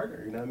life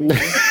partner. You know what I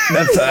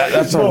mean?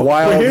 That's a No,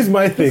 wild. but here's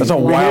my thing. That's a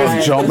But wild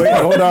here's- jump. Wait,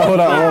 hold on.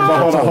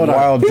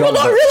 Wild people jump.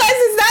 don't realize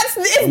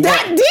it's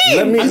that deep.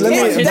 Let me. it's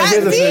here's the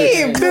that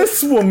thing. deep.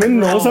 This woman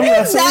knows I'm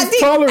It's that not deep.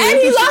 tolerant. And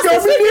he and she lost got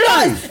his me $50.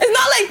 behind. It's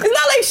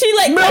not like she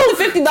like got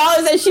the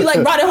 $50 and she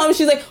like brought it home.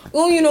 She's like,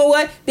 oh, you know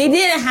what? They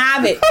didn't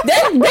have it.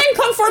 Then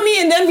come for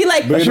me and then be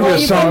like, That should oh, be a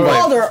you soundbite.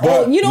 called her.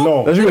 Oh, you know.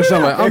 No. That should be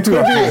something. I'm It too could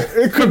upset.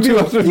 be. It could be. You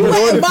know went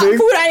the and bought thing?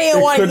 food I didn't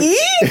It want to could-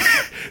 eat.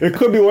 It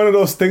could be one of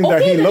those things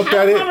that Okay, he then looked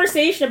have at a it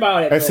conversation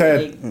about it. and though,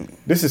 said,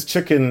 like, "This is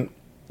chicken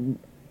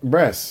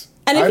breast."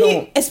 And I if he,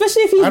 don't-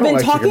 especially if he's I don't been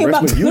like talking chicken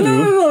about, breast, but you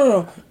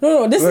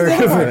no, this is the Like,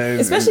 part. listen,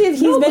 Especially if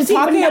he's no, been but see, but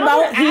talking now about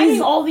they're adding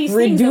he's all these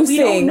things that we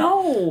reducing.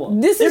 don't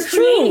know. This They're is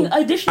creating true.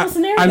 additional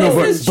scenarios. I know,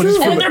 but This is it's true.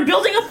 for and the they're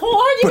building a porn.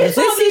 You can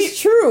tell This me. is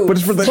true. but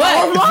it's for the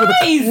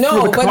Lies.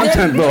 No, the but there's,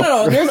 content, though.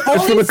 no, there's It's for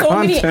only the so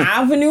many content.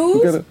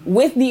 avenues gotta-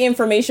 with the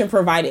information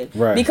provided.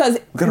 Right. Because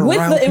gotta with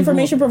rile the people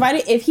information up.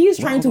 provided, if he's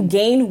trying to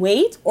gain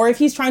weight or if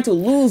he's trying to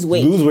lose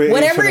weight, Lose weight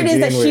whatever instead it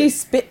of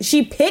is that gain weight.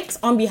 she picks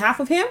on behalf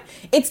of him,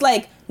 it's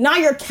like, now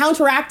you're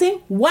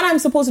counteracting what I'm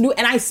supposed to do,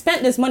 and I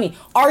spent this money.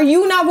 Are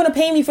you now going to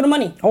pay me for the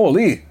money?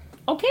 Holy.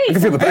 Okay, I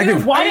can feel the- I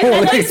can- why did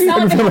holy- it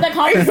sound like they had that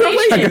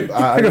conversation?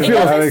 I can It feel it.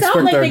 doesn't I sound expect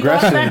like the they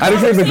got aggression. that I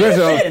didn't feel the aggression.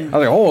 I was conversation.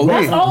 like, holy.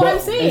 That's all I'm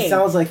It saying.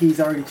 sounds like he's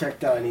already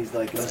checked out and he's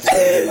like, looking for a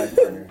good life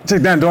partner. It's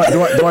like, Dan, do I owe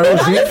receipt? I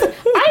didn't even,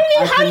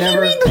 I how can do you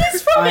never. read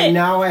this from it?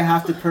 Now I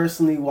have to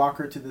personally walk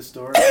her to the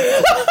store.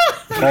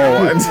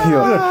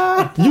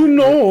 You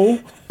know,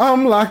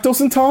 I'm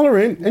lactose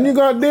intolerant, and you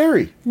got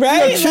dairy.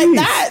 Right? You got Like cheese.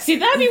 that. See,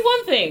 that'd be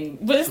one thing,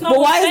 but it's not.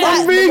 But why what is that?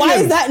 says. vegan. Why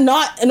is that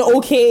not an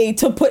okay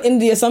to put in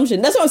the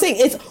assumption? That's what I'm saying.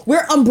 It's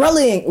we're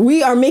umbrellaing.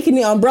 We are making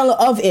the umbrella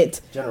of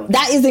it. General.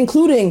 That is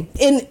including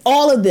in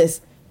all of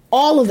this,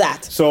 all of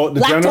that. So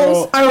the lactose,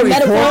 general- I don't eat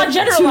medical, pork. Not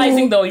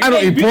generalizing though. You're I don't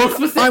saying eat be pork.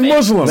 specific. I'm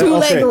Muslim. to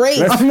Okay, like race.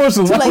 let's- I'm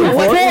Muslim. To like I don't eat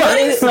what pork.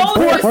 is So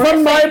Pork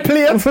from my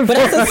plate. But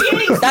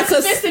that's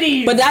a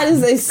Specificities. but that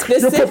is a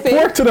specific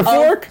pork to the of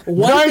fork,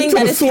 one grind thing to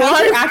that the is swine.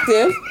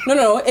 counteractive.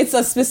 No, it's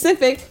a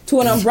specific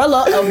to an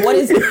umbrella of what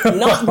is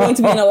not going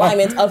to be in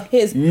alignment of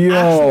his Yo.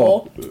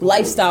 actual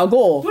lifestyle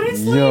goal. But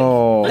it's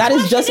Yo. like, That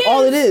is just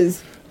all it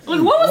is.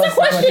 Like, what was the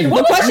question?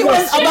 The question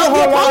was about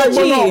the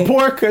apology.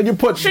 pork, and you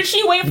put Should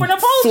she wait for an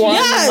apology? Swine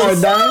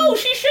Yes. No,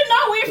 she should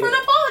not wait for an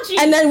apology.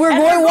 And then we're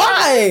going, for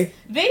why?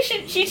 They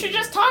should. She should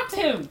just talk to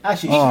him.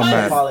 Actually, she Oh, should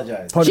man.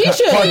 apologize. She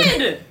should.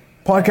 And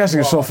Podcasting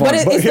is so fun. But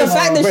it's the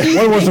fact that she's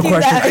what was the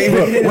thinking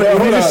question? that-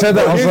 When you just said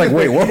that, I was like,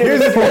 wait, what? Here's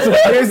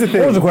the thing.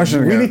 What was the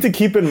question We again? need to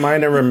keep in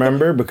mind and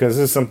remember, because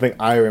this is something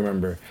I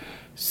remember.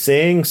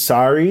 Saying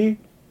sorry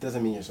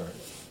Doesn't mean you're sorry.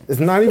 is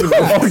not even.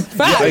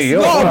 Facts. Hey,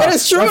 yo, No, hold but on.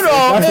 it's true That's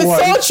though. one.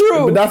 It's so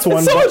true. But that's one.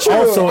 It's so But true.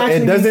 also, Actually,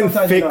 it doesn't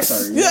sometimes you're not fix.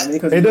 sorry, you know what I mean?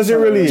 'Cause It you're doesn't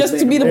trying to really- just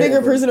to be the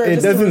bigger person or It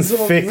just to doesn't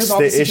resolve fix the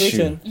the issue.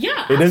 situation. yeah,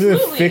 It doesn't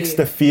absolutely. fix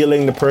the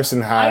feeling the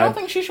person had. I don't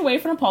think she should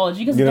wait for an apology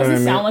because You it know doesn't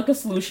what I mean? sound like a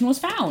solution was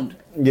found.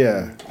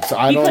 Yeah. So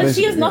I don't. Because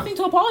she has nothing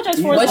to apologize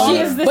for. But as long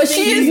as this but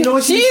thing she You know what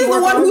is she she needs is to the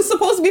work one on? who's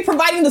supposed to be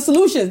providing the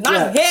solutions,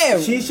 not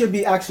him. She should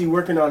be actually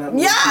working on her.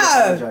 Yeah. She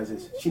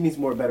apologizes. She needs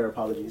more better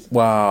apologies.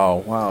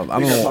 Wow. I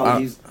don't Bigger know.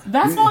 apologies.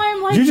 That's why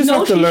I'm like, You just no,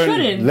 have to she learn.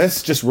 shouldn't.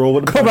 Let's just roll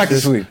with the Go back to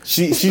punches. sleep.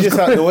 She just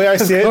have, the way I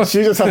see it.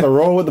 She just have to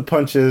roll with the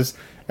punches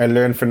and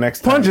learn for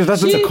next time. Punches,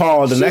 that's to She-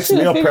 call the she next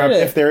should've meal figured prep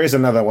it. if there is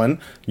another one.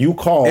 You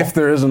call If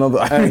there is another.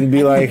 and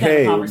be like, Have a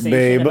hey, conversation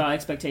babe, about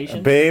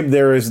expectations.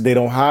 they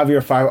don't have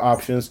your 5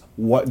 options.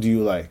 What do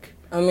you like?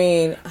 I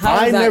mean, how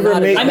I is that never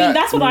not make I a- mean, that-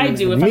 that's what I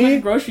do. If I'm Me? at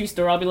the grocery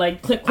store, I'll be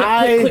like, click, click,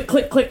 I click, click,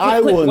 click, click,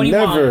 I click. will What do you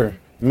never want?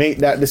 make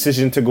that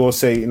decision to go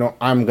say,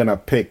 I'm gonna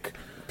pick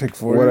take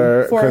 40.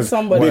 Whatever, For 'cause-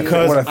 somebody.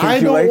 because What I think I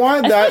you don't like?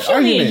 want that Especially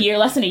argument. a year,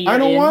 less than a year. I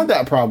don't in. want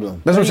that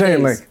problem. That's what I'm 30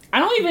 saying. days. Like, I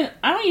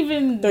don't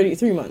even.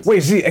 33 months.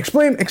 wait, see,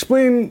 explain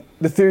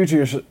the theory to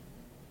yourself.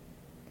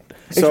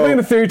 So Explain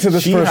the theory to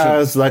this she person.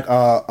 has like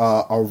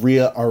a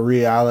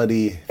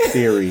reality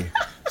theory.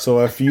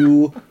 So if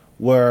you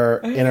were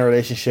in a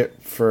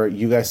relationship for,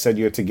 you guys said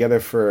you're together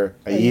for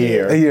a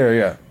year. A year,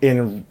 yeah.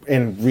 In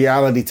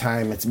reality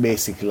time, it's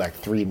basically like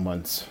 3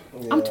 months.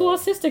 I'm too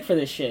autistic for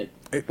this shit.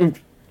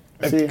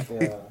 See,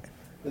 Yeah.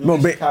 No,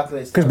 It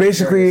calculates 'cause very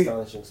basically-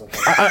 astonishing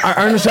sometimes. I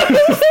understand.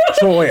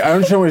 So wait, I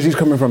understand where he's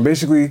coming from.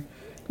 Basically,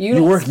 You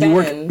don't work spend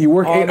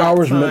 8 all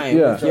hours. that time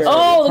Yeah, with your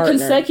Oh, the partner.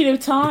 consecutive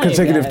time.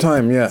 consecutive Yes.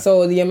 time. Yeah.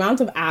 So the amount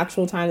of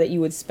actual time that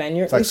you would spend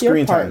it's like with your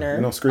screen time. partner,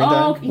 You know, screen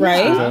Oh, time.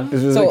 right? yeah.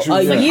 Is it So like a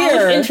Like how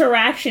year, much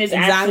interaction is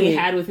actually Exactly.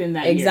 had within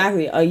that year.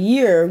 exactly, a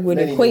year would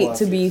Many equate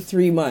to be nuances.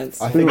 3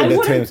 months. I think I it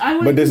wouldn't, depends, I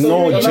wouldn't but there's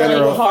no consider it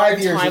general. hard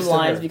 5 years is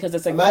timelines different. because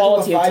it's like Imagine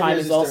quality what of 5 time years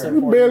is is also different. We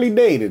important.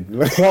 barely dated.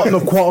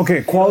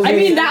 Quality. I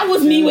mean, that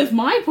was me with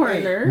my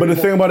partner. But the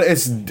thing about it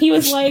is, He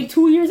was like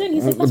 2 years in.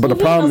 He's like, "Let's but the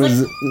move in." I problem was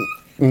is, like,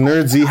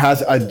 Nerdsy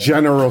has a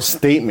general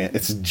statement.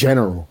 It's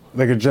general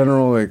like a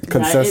general like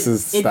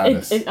consensus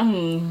status.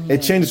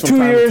 It changes from 2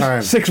 time years, to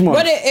time. 6 months.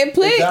 But it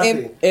plays.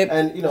 Exactly.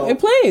 And, you know- it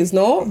plays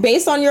no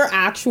based on your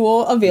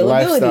actual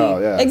availability.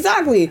 Lifestyle, yeah.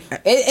 Exactly.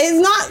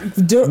 It's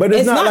not. But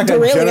it's not like a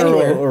derailing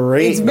general anywhere.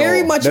 rate. It's very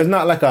though. much. There's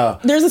not like a.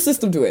 There's a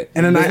system to it.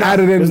 and then I There's not-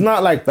 added in. It's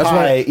not like That's pi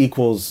why-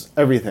 equals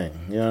everything.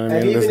 You know what I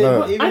And mean? There's even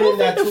not. if- even I don't in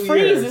that think the 2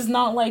 phrase years, is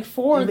not like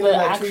for even the in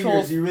that 2 actual.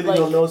 years, you really like,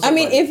 don't know I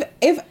mean, somebody.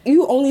 if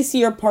you only see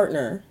your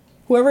partner,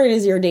 whoever it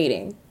is you're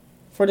dating,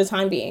 for the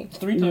time being,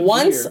 3 times a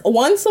once year.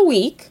 once a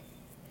week,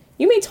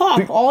 you may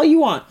talk all you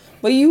want,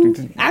 but you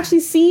actually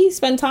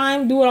spend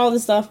time, doing all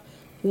this stuff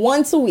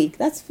once a week.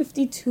 That's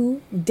 52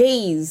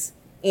 days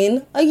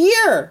in a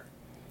year.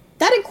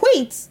 That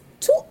equates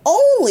to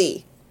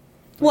only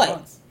what?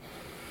 months.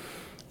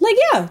 Like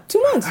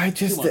 2 months.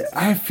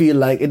 I feel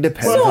like it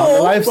depends So- on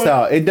the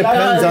lifestyle. It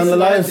depends on the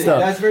lifestyle.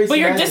 That's very But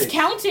you're semantic.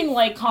 discounting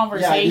like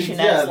conversation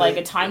Yeah, as like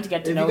but a time to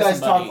get to If know you guys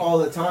somebody. talk all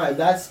the time,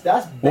 that's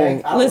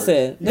bank hours.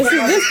 Listen, this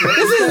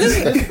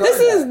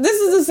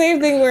is the same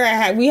thing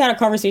where we had a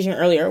conversation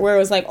earlier where it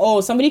was like,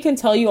 oh, somebody can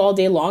tell you all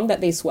day long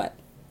that they sweat.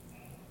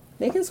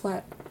 They can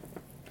sweat.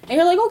 And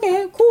you're like,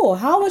 okay, cool.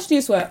 How much do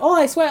you sweat? Oh,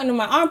 I sweat under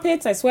my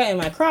armpits. I sweat in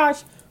my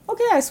crotch.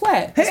 Okay, I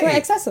sweat. I sweat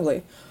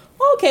excessively.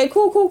 Okay,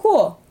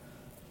 cool.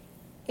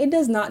 It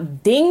does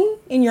not ding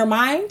in your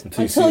mind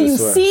until you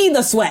see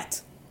the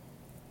sweat.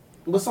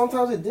 But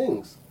sometimes it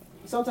dings.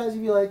 Sometimes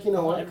you be like, you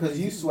know what? Because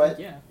you sweat.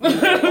 Yeah.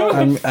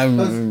 I'm-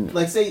 'Cause,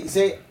 like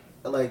say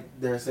like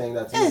they're saying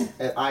that to me,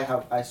 and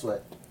I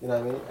sweat. You know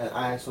what I mean? And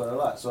I sweat a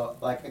lot, so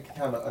like I can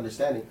have an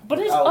understanding. But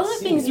there's without other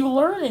seeing things it. you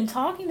learn in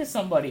talking to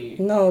somebody.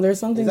 No, there's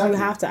some things Exactly.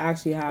 you have to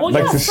actually have. Well,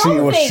 like yeah, to see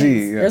some what things.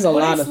 see. Yeah. There's a But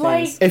lot it's of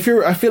like- things.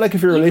 I feel like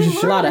if your You relationship,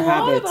 can learn lot of a lot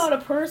habits. about a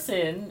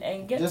person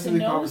and get Just to through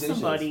know conversations.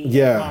 somebody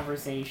Yeah. in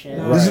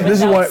conversation. Right. This is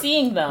without why-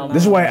 seeing them.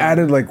 This is why I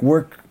added like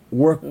work.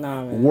 Nah,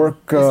 man. Work.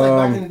 It's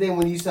like back in the day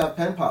when you used to have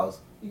pen pals.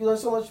 You can learn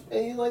so much,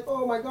 and you're like,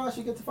 oh my gosh,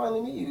 you get to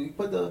finally meet you. You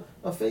put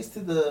a face to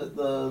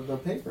the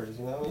papers.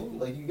 You know what I mean?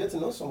 Like you get to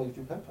know somebody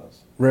through pen pals.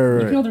 Right, You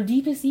right, can know right. their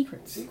deepest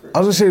secrets. Secret. I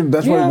was gonna say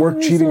that's Yeah, why work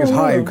it's cheating is so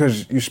high low.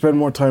 because you spend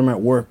more time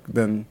at work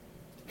than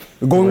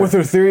going with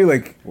their theory.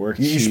 Like Work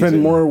you cheating.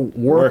 spend more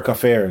work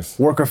affairs.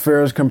 work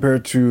affairs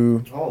compared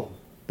to. Home.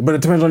 But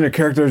it depends on your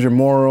characters, your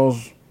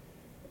morals.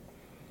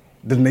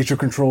 Does nature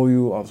control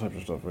you? All types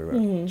of stuff like that.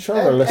 Mm-hmm.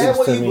 Trevor And listens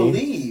what to you me.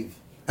 believe.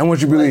 And what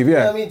you believe, Like,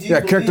 yeah, I mean, do you yeah,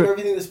 believe character,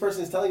 everything this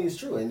person is telling you is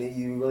true, and that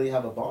you really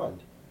have a bond?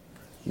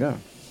 yeah.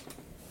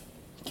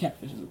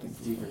 Catfish is a thing.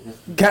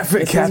 Secret.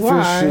 Catfish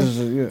why. is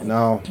yeah.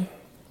 No,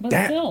 But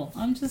Damn. still,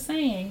 I'm just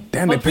saying.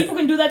 Damn, but they people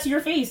can do that to your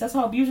face. That's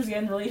how abusers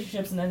get in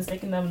relationships and then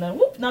sticking them and then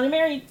whoop, now they're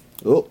married.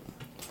 oh,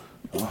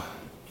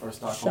 Or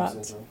Stockholm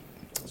Shots. syndrome.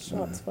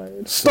 Shots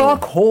fired.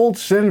 Stockholm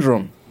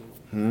syndrome.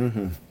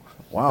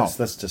 Wow.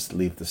 let's just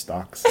leave the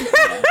stocks.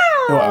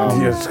 Yeah,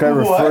 this guy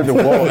referred to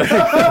Walt.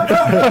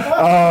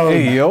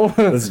 Hey yo,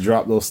 Let's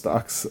drop those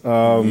stocks.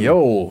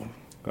 yo,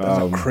 that's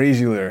a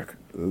crazy lyric.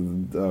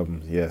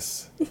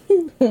 Yes.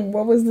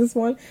 What was this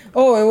one?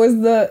 Oh, it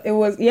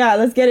was yeah,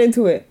 let's get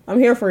into it. I'm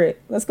here for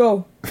it. Let's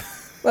go.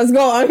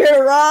 I'm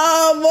here,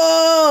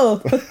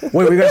 Rambo.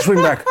 Wait, we got to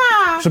swing back.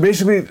 So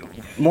basically,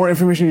 more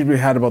information needs to be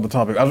had about the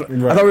topic. I thought we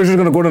were just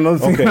gonna go to another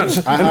thing. Okay.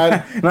 Not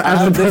I answer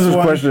had the this person's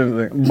one,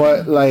 question.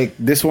 but like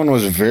this one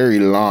was very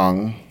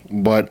long.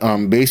 But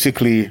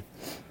basically,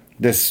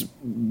 this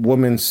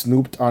woman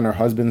snooped on her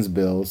husband's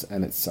bills,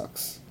 and it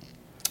sucks.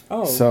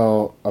 Oh,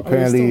 So are we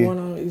apparently, still going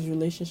on his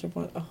relationship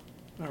one? Oh,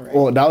 all right.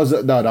 well, that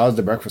was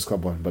the Breakfast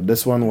Club one. But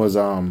this one was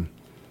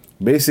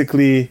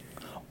basically.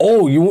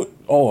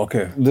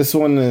 Okay. This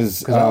one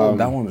is 'Cause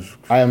that one is.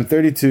 I am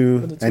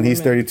 32 For the two and he's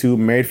women. 32,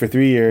 married for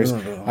 3 years.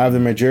 I have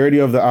the majority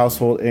of the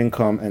household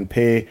income and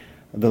pay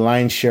the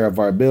lion's share of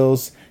our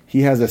bills.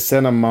 He has a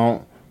set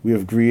amount we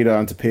have agreed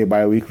on to pay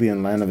bi-weekly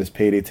in line of his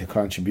payday to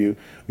contribute.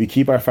 We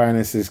keep our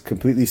finances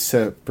completely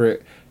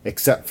separate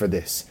except for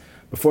this.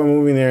 Before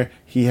moving there,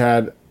 he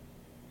had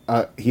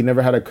he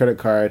never had a credit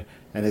card,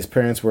 and his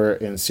parents were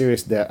in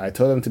serious debt. I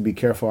told him to be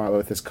careful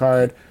with his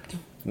card,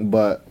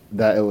 but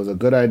that it was a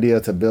good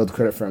idea to build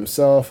credit for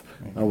himself,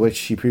 which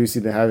he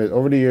previously didn't have it.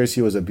 Over the years,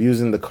 he was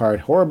abusing the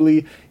card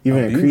horribly,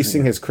 even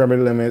increasing his credit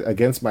limit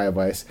against my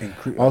advice.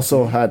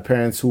 Also had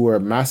parents who were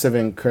massive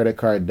in credit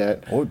card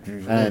debt,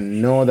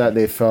 and know that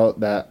they felt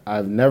that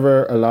I've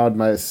never allowed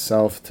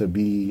myself to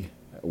be,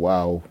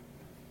 wow.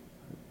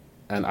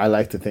 And I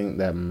like to think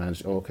that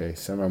managed,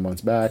 several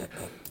months back.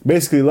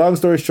 Basically, long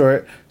story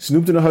short,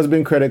 snooped in the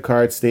husband credit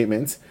card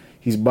statements.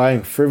 He's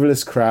buying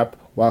frivolous crap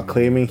while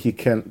claiming he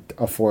can't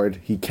afford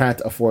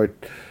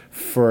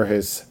for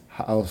his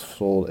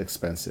household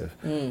expensive.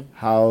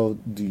 How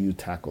do you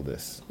tackle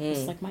this?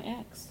 It's like my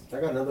ex.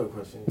 I got another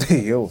question.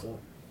 Yo. So,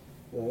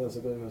 yeah, that's a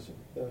good question.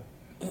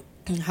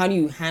 Yeah. How do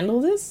you handle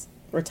this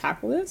or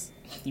tackle this?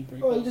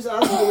 Oh, you just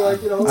ask them,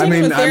 like, you know. I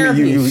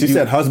mean, She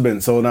said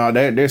husband, so now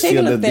they're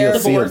seeing the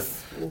Divorce.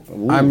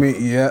 I mean,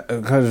 yeah,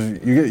 because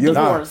you get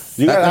Divorce.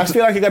 I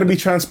feel like you got to be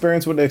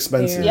transparent with the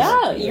expenses.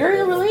 Yeah, you're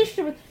in a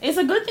relationship. It's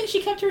a good thing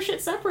she kept her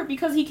shit separate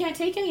because he can't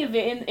take any of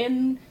it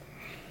in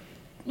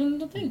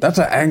the thing. That's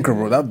an anchor,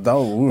 bro. That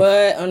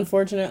But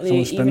unfortunately,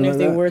 Someone even spending if like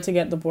they that? were to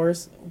get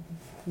divorced,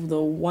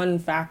 the one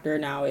factor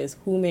now is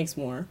who makes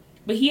more.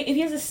 But if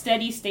he has a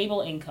steady,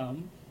 stable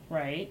income,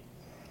 right?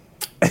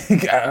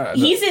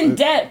 He's in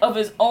debt of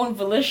his own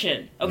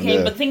volition, okay?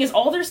 Yeah. But the thing is,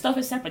 all their stuff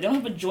is separate. They don't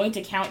have a joint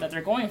account that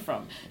they're going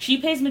from. She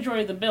pays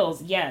majority of the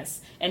bills,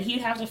 yes, and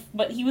he'd have to.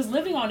 But he was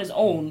living on his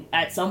own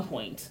at some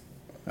point.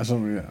 That's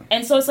something, yeah.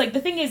 And so it's like, the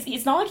thing is,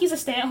 it's not like he's a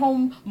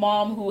stay-at-home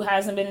mom who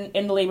hasn't been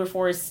in the labor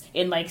force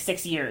in like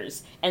 6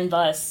 years, and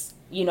thus,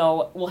 you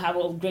know, will have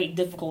a great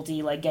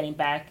difficulty like getting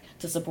back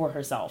to support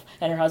herself,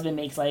 and her husband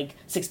makes like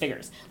 6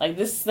 figures. Like,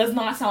 this does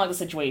not sound like the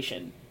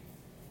situation.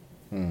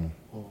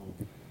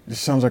 This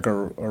sounds like a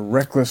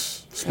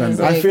reckless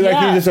spender. I feel like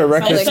he's just a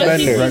reckless So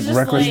he's spender. just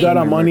Reckless. He got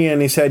our money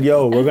and he said,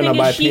 "Yo, we're gonna thing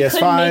buy is, she couldn't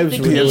PS5s.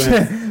 make We're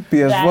the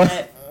doing, PS what?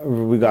 That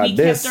we got we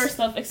this." kept our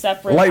stuff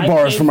separate. Light I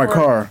bars paid for my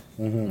car.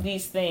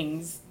 These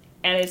things,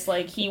 and it's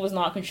like he was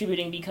not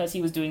contributing because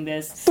he was doing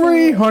this.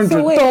 $300.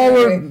 So wait.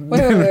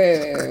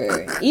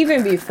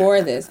 Even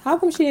before this, how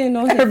come she didn't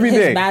know Every his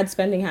day. bad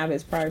spending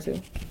habits prior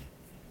to?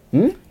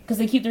 Because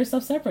they keep their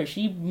stuff separate.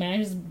 She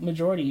manages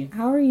majority.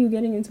 How are you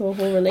getting into a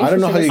whole relationship? I don't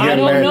know how you with get I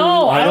someone- married. don't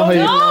know. I don't how you-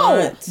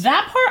 know. Not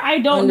That part I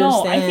don't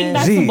know. I think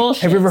that's the Z,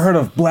 bullshit. have you ever heard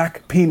of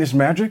black penis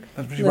magic?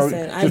 That's what she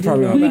Listen, I she's do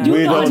probably know on that. do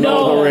We not don't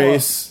know know. the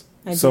race,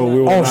 I do so not. we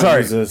will Oh, not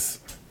sorry. use this.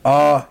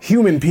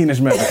 Human penis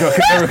magic.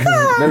 Okay,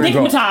 there we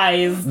go.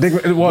 Stigmatized.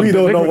 We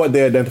don't know what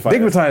they identify. as.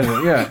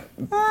 Digmatizing, yeah.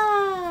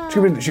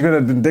 She could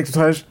have been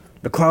digmatized,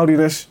 the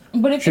cloudiness.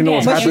 But it's She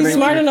knows But what's she's happening.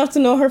 smart enough to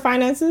know her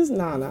finances?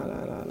 No.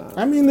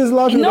 I mean, there's a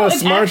lot of people No, that are it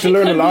smart to actually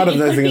learn a could lot be- of it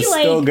things could and be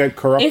still like, get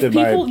corrupted if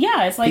people, by.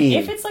 yeah, it's like peen.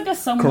 if it's like a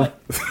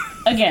somewhat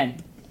again.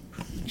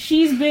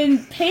 She's been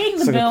paying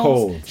the It's like a bills.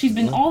 cold. She's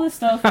been all this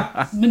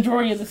stuff,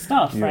 majority of the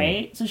stuff,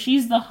 right? So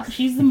she's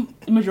the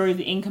majority of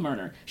the income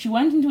earner. She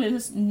went into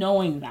this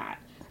knowing that,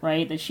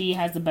 right? That she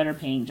has the better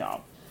paying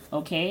job,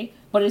 okay?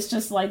 But it's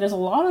just like there's a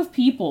lot of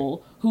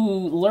people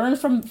who learn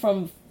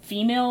from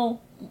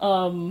female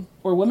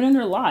or women in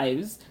their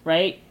lives,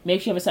 right?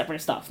 Make sure you have a separate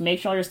stuff. Make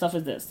sure all your stuff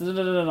is this,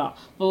 blah,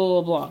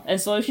 blah, blah.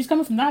 And so if she's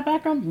coming from that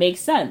background,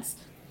 makes sense.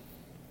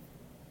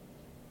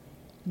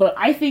 But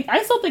I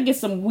still think it's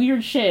some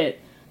weird shit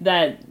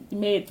that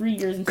made it 3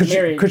 years into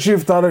marriage. Could she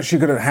have thought that she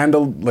could have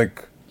handled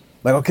like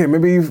okay,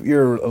 maybe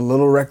you're a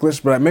little reckless,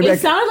 but maybe It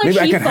sounded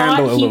like she can handle it thought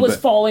a he little was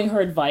bit. following her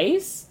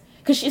advice.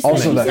 Because she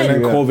Also said, that- And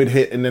then Yeah. COVID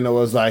hit, and then it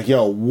was like,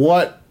 yo,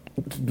 what?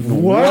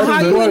 But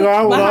how is going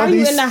on with how all are you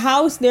these? in the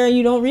house there and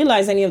you don't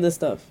realize any of this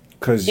stuff?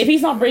 Because if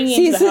he's not bringing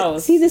it into the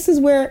house. See, this is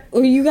where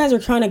you guys are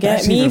trying to get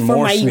That's me even for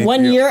more my sneaky.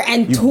 1 year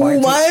and You 2 bite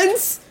it.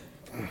 months.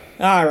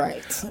 All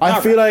right. I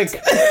feel like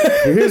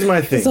here's my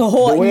thing. It's a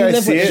whole- The way you I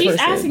live see with it, She's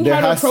person. asking there how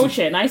to has to- approach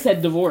it, and I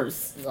said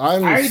divorce. I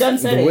already done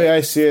said the it. way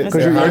I see it,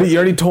 Because there you has-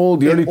 already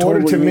told in what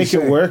order to you need make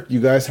it say. work, you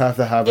guys have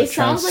to have a It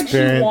sounds like she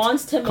transparent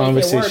wants to make it work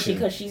conversation.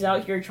 because she's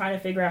out here trying to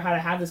figure out how to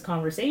have this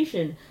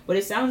conversation. But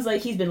it sounds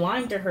like he's been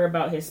lying to her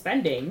about his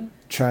spending.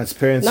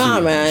 Transparency. Nah,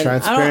 man.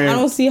 I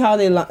don't see how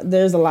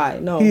there's a lie.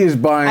 No. He is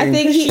buying I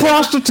think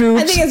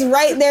prostitutes. I think it's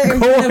right there in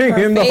front of Going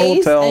her in the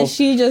face, hotel. and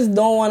she just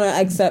don't want to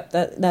accept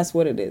that that's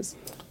what it is.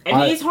 I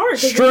mean, it's hard.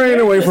 'cause you're straying married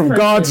away to this from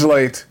person, God's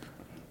light.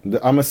 I'm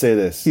gonna say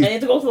this. And you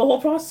have to go through the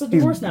whole process of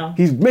divorce now.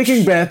 He's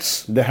making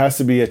bets. There has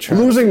to be a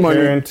Losing money.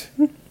 transparent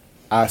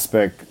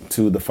aspect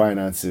to the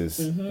finances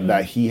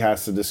that he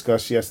has to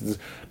discuss. She has to.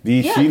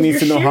 Yeah, she 'cause needs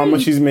to you're know how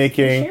much sharing- she's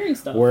making. you're sharing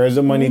stuff. Where is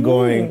the money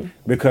going?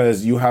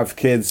 Because you have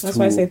kids. That's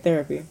why I say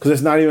therapy. Because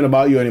it's not even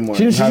about you anymore.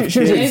 She You didn't have say kids.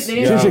 They she didn't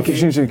didn't say say-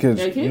 she didn't say kids.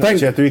 Yeah, kids. Thank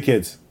She had 3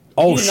 kids.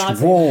 Oh, did not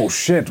say whoa, that.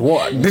 shit!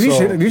 What did he So,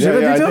 say? Did you say yeah,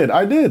 that yeah, detail?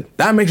 I did.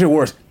 That makes it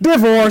worse.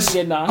 Divorce. He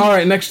did not. All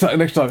right, next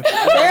topic.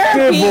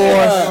 Therapy. Divorce.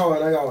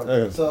 I got one.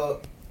 Okay. So,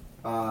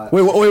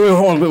 Wait,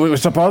 hold on. Wait,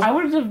 stop, pause. I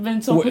would have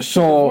been so quick to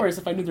divorce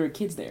if I knew there were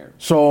kids there.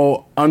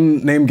 So,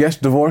 unnamed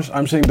guest, divorce.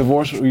 I'm saying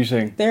divorce. What are you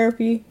saying?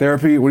 Therapy.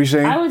 Therapy. What are you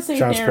saying? I would say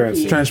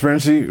Transparency. therapy.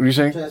 Transparency. What are you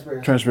saying?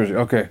 Transparency.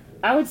 Okay.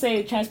 I would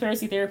say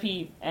transparency,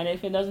 therapy, and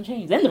if it doesn't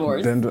change, then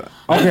divorce.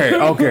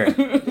 Okay.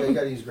 Yeah, you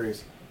gotta use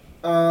grace.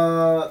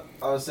 I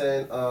was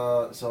saying,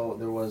 so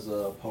there was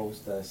a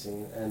post that I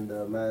seen, and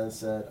the man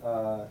said,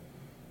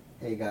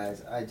 "Hey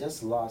guys, I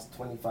just lost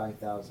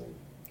 25,000,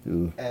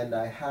 and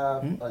I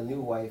have a new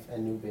wife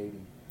and new baby.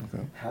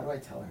 Okay. How do I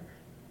tell her?"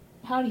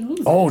 How do you lose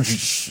it? Oh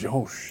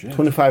shit.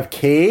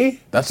 25K.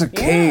 That's a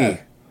K. Yeah.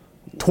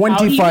 How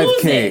do you lose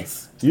 25K.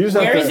 it? You just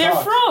Where have is to.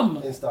 it from?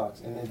 In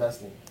stocks, in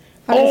investing.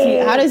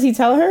 How does he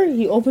tell her?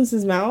 He opens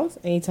his mouth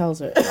and he tells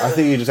her. I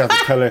think you just have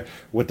to tell her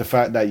with the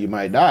fact that you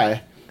might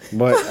die.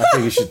 But I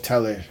think you should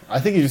tell her. I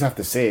think you just have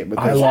to say it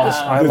because I lost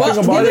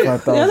thing about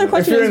it, The other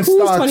question If you're is, in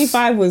whose stocks-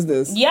 25 was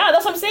this? Yeah,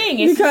 that's what I'm saying.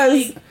 It's Because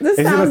like, this Is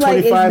it a sounds like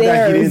it's 25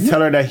 that he didn't theirs.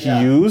 tell her that he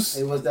Yeah. used?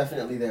 It was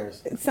definitely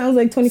theirs. It sounds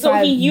like 25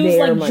 so he used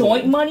their like money.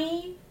 joint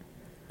money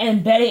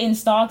and bet it in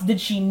stocks. Did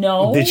she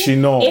know? Did she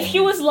know? If she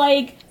was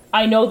like,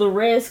 I know the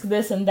risk,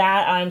 this and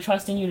that, I'm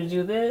trusting you to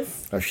do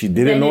this. If she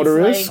didn't then know the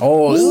it's risk, like,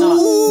 Oh, it's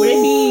not- would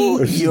it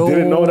be if she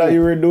didn't know that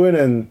you were doing,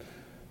 and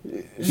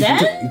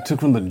then? You took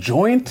from the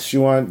joint? she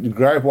want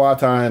gripe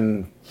water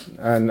and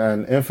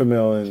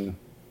Enfamil and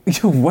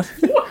Yo, what?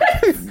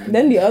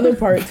 Then the other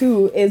part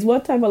too is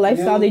what type of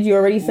lifestyle did you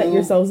already set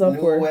yourselves up new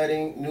for?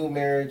 wedding, new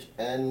marriage,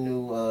 and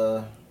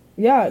new.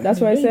 Yeah,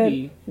 that's what I said.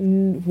 Baby.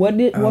 What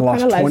kind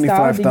lost of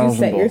lifestyle did you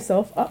set $25,000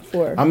 yourself up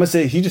for? I'm gonna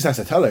say he just has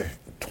to tell her.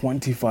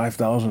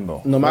 25,000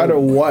 though. No matter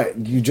what,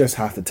 you just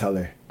have to tell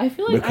her. I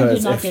feel like I Because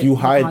did not if get you the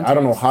hide, I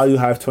don't know context. how you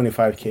have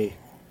 25K.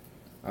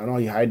 I don't know how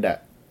you hide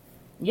that.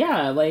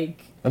 Yeah, like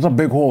That's a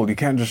big hole. You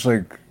can't just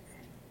like.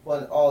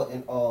 Well,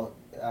 in all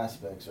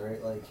aspects,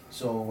 right? Like,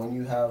 so when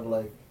you have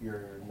like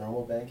your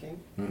normal banking,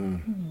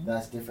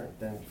 that's different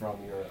than from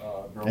your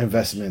brokerage.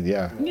 Investment,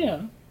 yeah.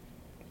 yeah.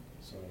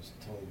 So it's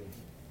totally different.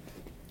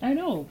 I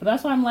know, but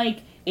that's why I'm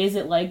like, is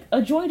it like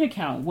a joint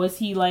account? Was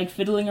he like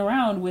fiddling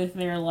around with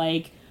their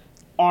like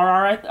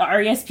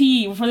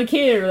RESP for the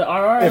kid or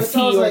the It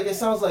sounds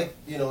RRSP?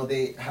 like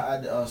they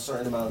had a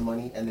certain amount of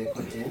money and they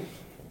put it in,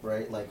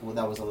 right? Like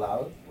that was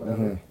allowed,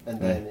 whatever. And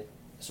then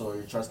so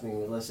you're trusting me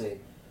with, let's say,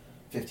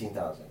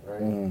 15,000,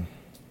 right? And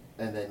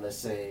then let's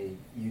say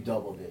you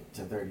doubled it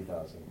to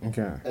 30,000.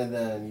 Okay. And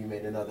then you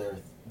made another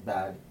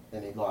bad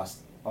and you lost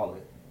all of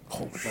it.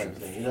 Oh, Kind of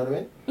thing, you know what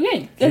I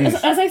mean? Okay,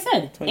 as I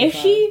said, 25. if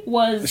she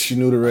was She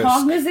knew the risk.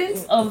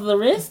 cognizant of the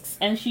risks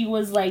and she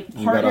was like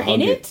gotta partner in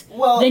hug it, it.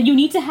 Well- then you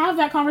need to have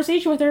that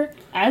conversation with her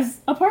as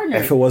a partner.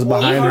 If it was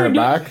behind If her you're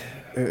back,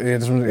 you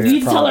need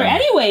to tell her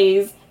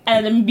anyways,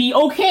 and then be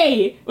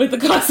okay with the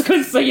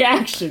consequences of your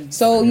actions.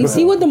 So you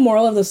see what the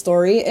moral of the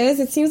story is?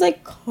 It seems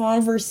like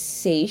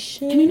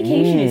conversation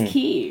Communication is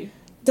key.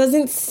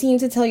 doesn't seem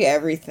to tell you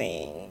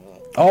everything.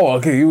 Oh,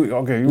 okay. You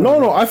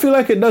no, I feel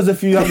like it does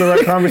if you have the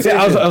right conversation.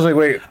 Yeah, I was like,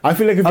 wait. I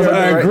feel like if you I have the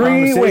right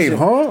agree. Wait, conversation.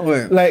 huh?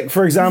 Wait. Like,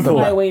 for example,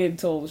 I waited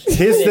until she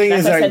His did it. thing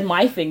That's is why I like- said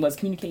my thing was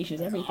communication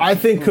is everything. I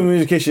think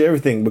communication is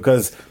everything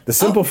because the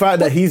simple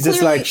fact that he's just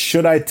clearly- like,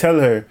 should I tell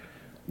her?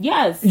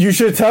 yes. You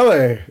should tell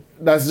her.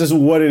 That's just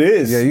what it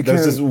is. Yeah, you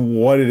That's can't- just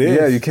what it is.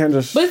 Yeah, you can't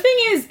just. But the thing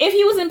is, if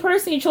he was in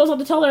person, he chose not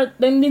to tell her,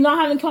 then they're not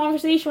having a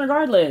conversation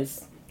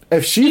regardless.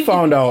 If she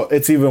found out,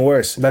 it's even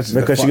worse. That's the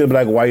because she's fuck. gonna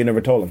be like, "Why you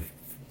never told him?"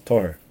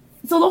 Told her.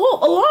 So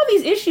a lot of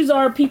these issues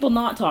are people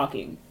not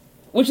talking,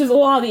 which is a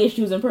lot of the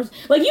issues in person.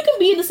 Like you can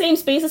be in the same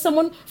space as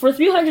someone for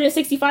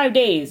 365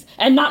 days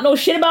and not know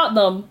shit about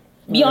them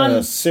beyond.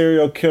 A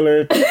serial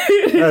killer.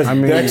 That's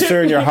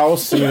Dexter in your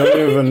house and you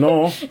don't even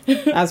know.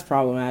 That's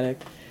problematic.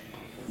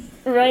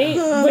 Right?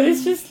 But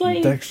it's just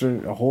like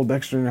A whole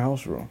Dexter in your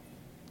house, bro.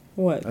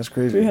 What? That's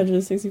crazy.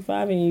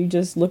 365 and you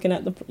just looking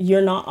at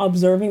you're not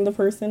observing the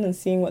person and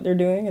seeing what they're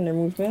doing and their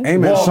movements? Hey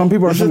man, some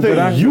people are That's the some good thing.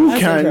 actors. You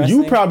That's can. You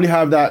interesting. probably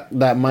have that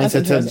mindset to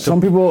interesting. Some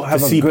people have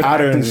to a see good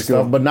patterns acting and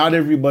skill. stuff, but not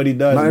everybody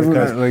does. Not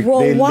everyone, because like- Well,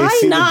 they why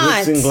see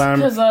not? the glitz and glamour.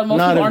 because most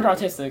Not people aren't ev-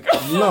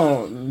 autistic.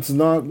 No, it's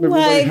not.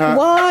 Everybody Like,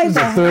 why the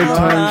Third hell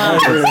time,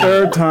 not? the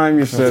third time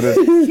you said it.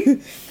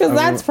 Because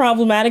that's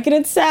problematic in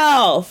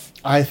itself.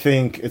 I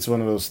think it's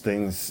one of those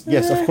things.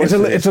 Yes, of course.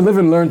 It's a live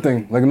and learn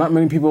thing. Like not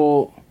many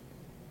people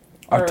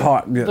are Or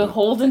taught. Yeah.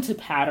 beholden to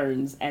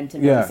patterns and to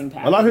Yeah. noticing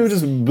patterns. A lot of people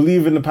just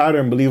believe in the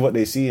pattern, believe what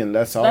they see, and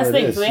that's all That's it the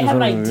thing. is. So they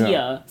have an Yeah.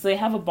 idea. So they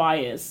have a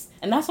bias.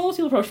 And that's how most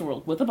people approach the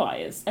world, with a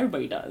bias.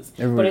 Everybody does.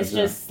 Everybody but it's does,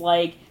 yeah. just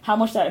like how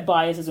much that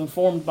bias is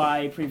informed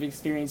by previous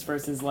experience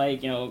versus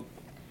like,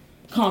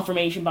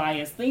 confirmation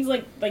bias. Things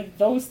like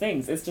those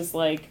things. It's just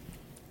like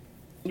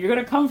you're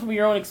gonna come from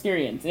your own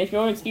experience. And if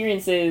your own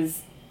experience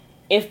is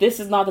if this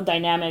is not the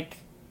dynamic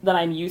that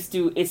I'm used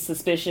to, it's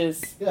suspicious.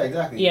 Yeah,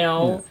 exactly.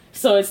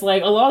 So it's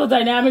like a lot of the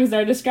dynamics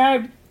that are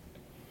described.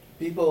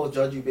 People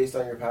judge you based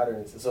on your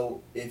patterns.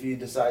 So if you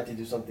decide to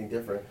do something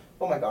different,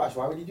 oh my gosh,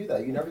 why would you do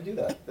that? You never do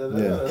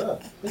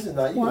that. This is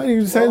not you. Why are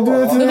you saying do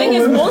that? The thing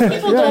is, most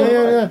people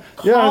don't.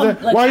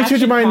 Why are you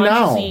changing mine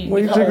now?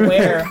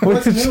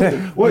 What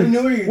new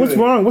are you What's doing?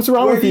 wrong? What's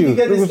wrong Where with did you? you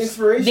get this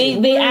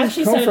inspiration? They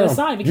actually set it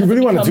aside because You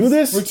really it want to do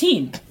becomes this?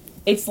 routine.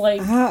 It's like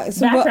but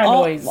background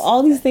noise.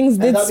 all these things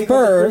did that becomes a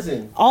spur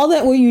prison. all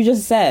that what you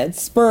just said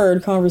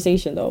spurred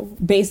conversation though,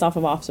 based off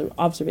of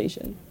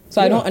observation.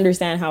 So I don't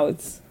understand how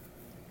it's.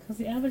 Because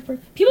the average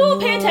person, people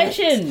don't pay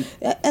attention.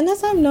 And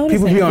that's what I'm noticing.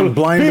 People be on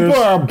blinders.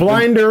 People are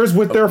blinders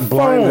with their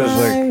Blinders,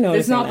 phones. like- I'm noticing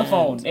It's not the that.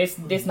 phone.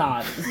 It's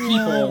not. It's I'm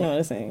people.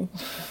 noticing.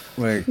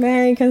 Like,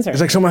 Very concerned.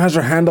 it's like someone has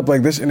their hand up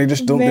like this and they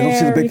just don't. They don't see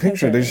the Very big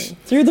picture. They concerned.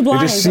 just Through the they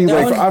blinds. just see but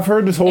like they're I've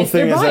heard this whole It's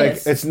thing their is like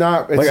bias. it's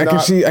not. It's like I not,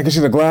 can see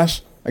the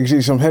glass. I can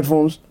see some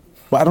headphones,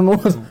 but I don't know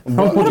what.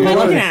 what am I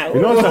looking at?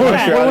 You know what's the harsh What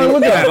am I reality?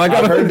 looking at? Like,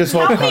 I've heard this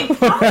whole.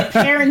 How many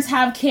parents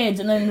have kids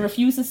and then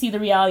refuse to see the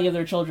reality of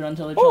their children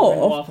until their children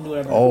go off and do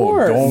whatever?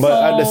 Oh, don't.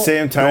 But at the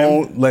same time,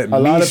 Don't let a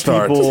lot me of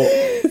start. people.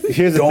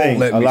 Here's the Don't thing: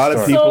 let a me lot of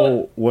start.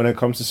 people, when it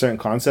comes to certain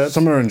concepts,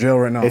 Some are in jail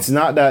right now. it's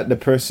not that the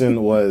person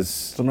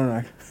Some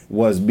are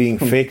was being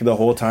fake the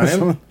whole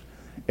time.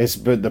 It's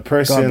but the God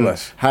person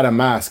bless. had a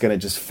mask and it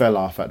just fell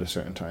off at a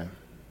certain time.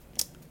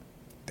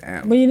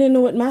 damn. But you didn't know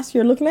what mask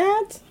you're looking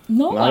at?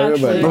 No, Not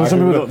everybody. actually. No, some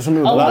people don't. Some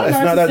people A don't. lot of It's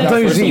not that narcissistic that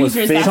person was users,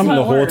 fake that's the how it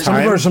whole works. Some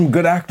time. people are some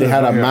good actors. They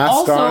had a out here. mask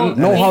Also, on.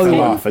 No they Hollywood.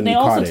 tend- Off and they you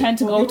also caught it. tend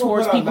to go Well,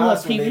 towards put on people who have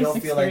masks when they previous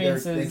don't feel like they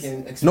experiences. can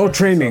express No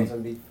training. themselves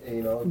and be,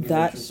 be their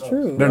That's true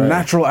true. They're Right.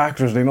 natural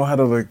actors. They know how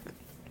to like.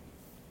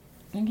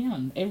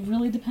 Again, it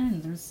really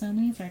depends. There's so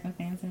many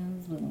circumstances.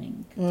 But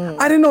like,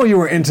 I didn't know you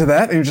were into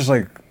that. And you're just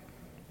like.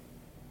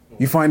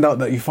 You find out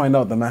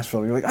the mask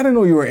fell. You're like, I didn't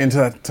know you were into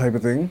that type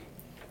of thing.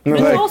 And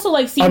but like, you also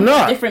like seeing I'm people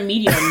in not. different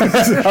mediums.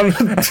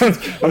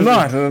 I'm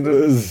not.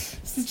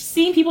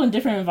 Seeing people in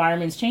different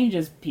environments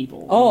changes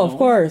people. Oh, you of know?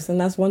 course. And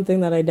that's one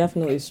thing that I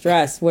definitely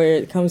stress where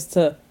it comes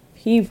to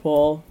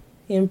people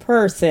in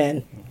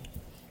person.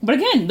 But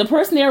again, the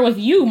person they are with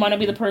you might not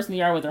be the person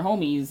they are with their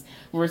homies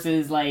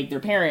versus like their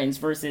parents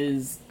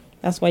versus.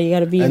 That's why you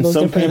got to be in And those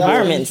some different people-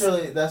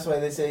 environments. That's why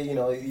they say, you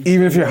know,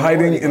 Even if you're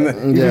hiding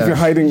even if you're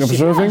hiding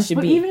observing. Should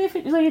But be. even if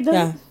it, like, it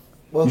doesn't. Yeah.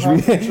 well,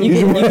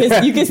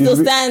 You can still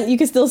stand. You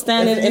can still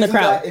stand in a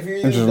crowd. If you're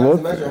And using just that look.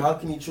 to measure, how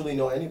can you truly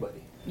know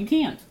anybody? You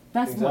can't.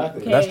 That's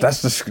Exactly. what. Okay?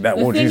 That's the that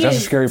The oh thing geez, that's the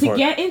is, scary to part.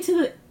 get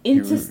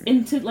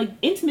into like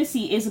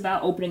intimacy is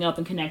about opening up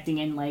and connecting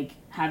and like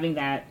having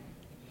that.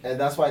 And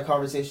that's why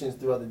conversations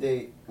throughout the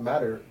day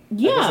matter.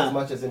 Yeah. Just as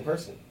much as in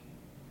person.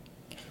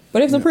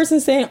 But if the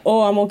person's saying,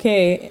 "Oh, I'm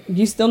okay,"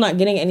 you're still not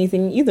getting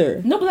anything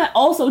either. No, but that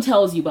also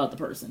tells you about the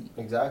person.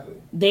 Exactly.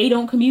 They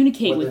don't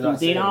communicate What with they're you. not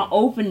They're saying. not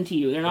open to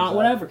you. They're not Exactly.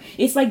 whatever.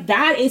 It's like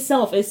that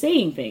itself is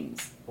saying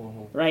things,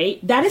 right?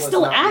 That is So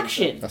still it's not being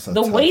action. That's a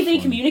The tough way they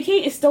one.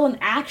 communicate is still an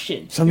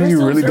action. Something You're you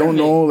still really don't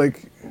observing. know.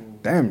 Like,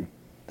 damn,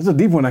 that's a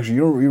deep one. Actually,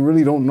 you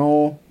really don't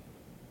know.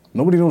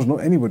 Nobody knows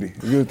anybody.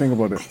 If you really think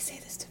about it, I say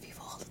this to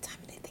people all the time,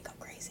 and they think I'm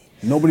crazy.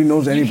 nobody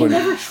knows You can anybody.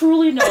 never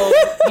truly know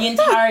the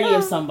entirety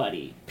of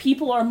somebody.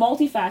 People are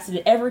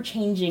multifaceted, ever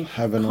changing,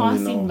 Heaven only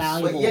constantly knows.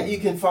 malleable. But yet you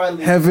can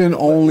finally. Heaven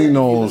only If you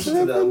knows.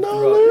 listen to them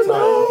throughout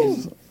time,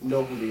 you can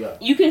know who they are.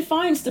 You can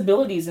find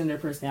stabilities in their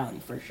personality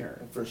for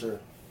sure, For sure.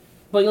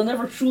 but you'll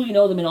never truly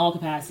know them in all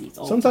capacities.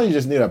 all the Sometimes you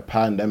just need a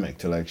pandemic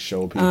to like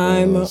show people.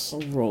 I'm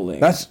rolling.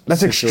 That's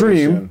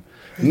extreme.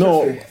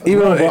 No, Even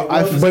though,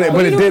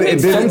 but it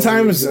did.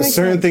 Sometimes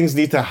certain things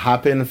need to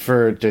happen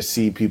for to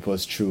see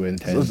people's true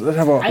intent. Let's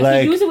have a I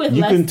Like, can use it with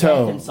you less can death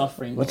tell. and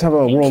suffering. let's have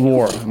a world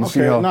war and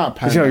see Okay, how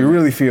not let's see how you pandemic.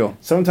 really feel.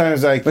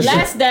 Sometimes like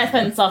Less death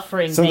and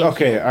suffering. Some, thank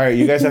okay, you. all right.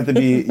 You guys have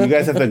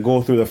to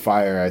go through the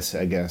fire.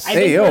 I guess. I Hey,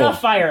 think yo.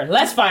 enough fire,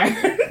 less fire.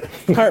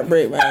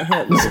 heartbreak, man.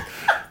 Heartbreak.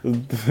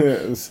 You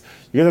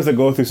guys have to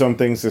go through some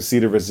things to see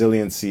the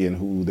resiliency and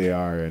who they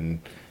are and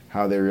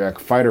how they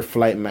react. Fight or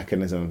flight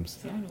mechanisms.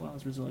 See, I knew I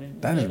was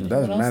resilient. That is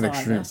What mad else do I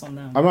extreme. pass on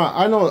them? I'm not.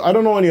 I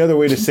don't know any other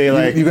way to say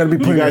like you gotta be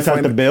putting guys your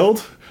have to fight-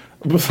 build.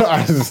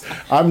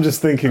 I'm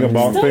just thinking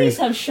about Studies things.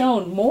 have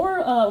shown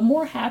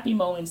more happy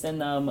moments than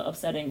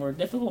upsetting or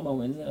difficult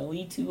moments that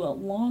lead to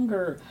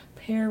longer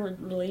pair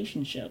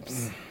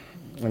relationships.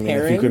 I mean, if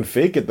Pairing? you can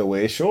fake it the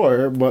way,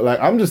 sure. But like,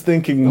 I'm just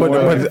thinking more.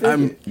 But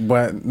like,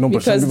 but some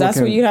Because people that's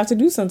can, what you have to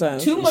do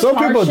sometimes. Too much Some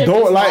people hardship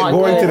don't is like not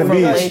going to good the for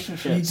beach.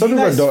 relationships. Some Do you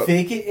people guys don't-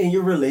 fake it in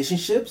your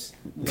relationships?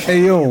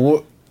 Hey yo,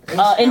 what,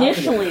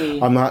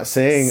 Initially, I'm not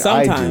saying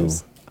I do.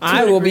 Sometimes.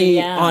 I will degree, be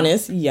yeah.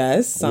 honest.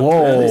 Yes.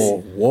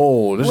 Sometimes.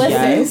 whoa, this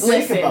listen, is Yes.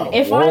 listen. Think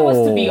If I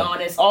was to be Whoa.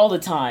 honest all the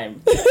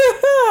time,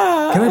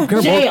 can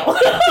I jail.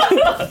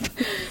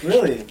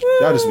 Really?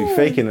 Y'all just be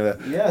faking it.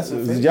 Yeah, so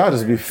fake Y'all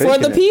just be faking For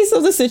the it. peace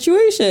of the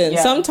situation.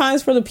 Yeah.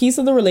 Sometimes for the peace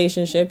of the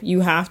relationship,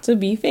 you have to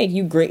be fake.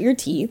 You grit your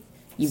teeth,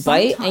 you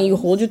bite, and you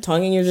hold your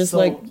tongue, and you're just So,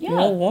 like, you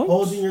know what?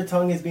 Holding your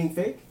tongue is being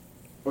fake?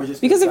 Or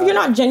just Because if you're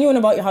not genuine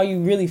about how you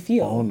really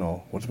feel, Oh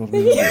no, what's supposed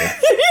to be?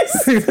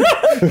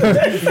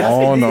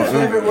 oh no,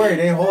 favorite word.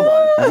 Hey, hold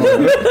on.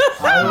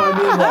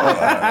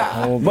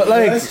 But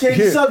like, Let's change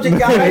the subject,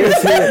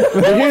 guys.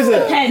 here's a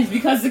Depends,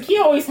 because the key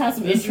always has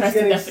some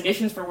interesting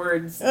definitions for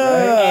words. And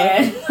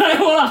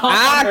I want to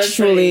hop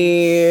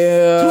actually,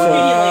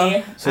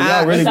 so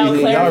y'all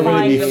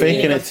really be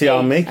faking it till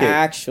y'all make it.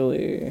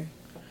 Actually,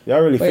 Y'all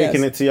really But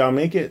faking yes. it till y'all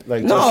make it.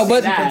 Like no,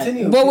 but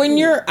Continue. but when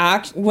you're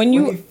when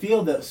you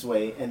feel this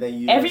way and then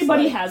you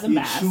Everybody just, has a you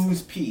mask.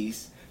 choose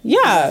peace.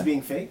 Yeah. Is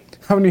being fake.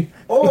 How many?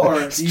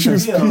 Or do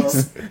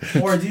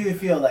you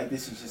feel like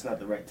this is just not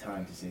the right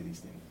time to say these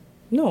things?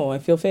 no, I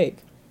feel fake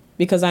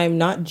because I'm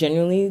not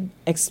genuinely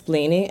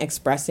explaining,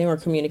 expressing, or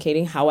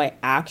communicating how I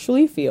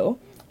actually feel,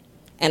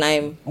 and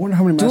I'm I wonder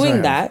how many masks I doing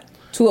have. that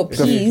to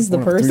appease the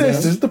one of three person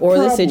masks. This is the or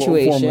the problem.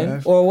 situation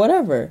Format. or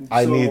whatever.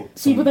 I need.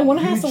 See, but then one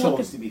has to You look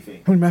chose at to be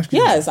fake How many masks? Do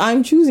you Yes,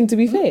 I'm choosing to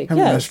be fake. Have? How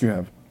many Yes, masks do you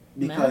have?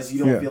 because you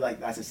don't Yeah. feel like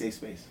that's a safe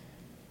space.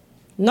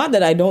 not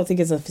that I don't think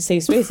it's a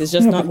safe space. It's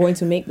just not going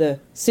to make the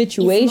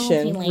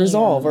situation multi-layered.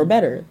 resolve or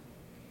better.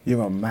 You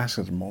have a mask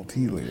that's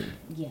multi-layered.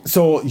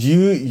 So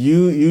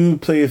you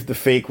play the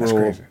fake That's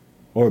role, crazy.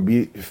 or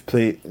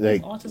play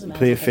Autism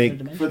play a has fake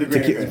another For the to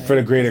greater ke- good. for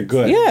the greater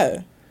good.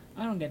 Yeah.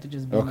 I don't get to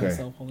just be Okay.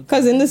 myself all the time.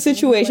 Because in this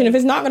situation, if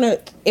it's not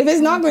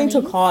going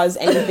to cause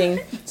anything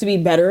to be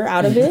better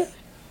out of it,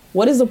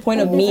 what is the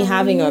point of me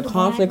having a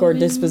conflict or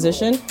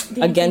disposition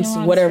against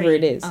whatever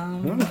it is?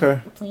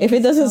 Okay. If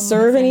it doesn't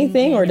serve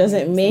anything or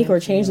doesn't make or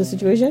change the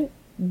situation,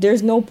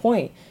 there's no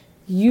point.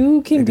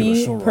 You can They do it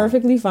be so wrong.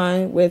 perfectly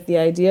fine with the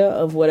idea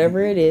of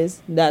whatever it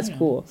is. That's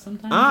cool.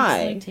 Sometimes I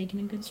it's like taking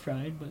in good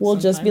stride, but will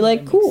just be sometimes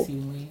like, it cool. makes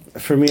you, like,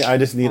 For me, I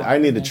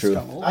need the truth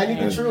I need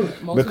the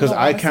truth. most because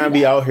people I don't can't wanna be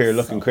see out that. here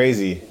looking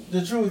crazy.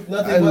 The truth.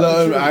 Nothing but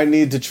the truth. I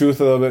need the truth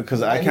a little bit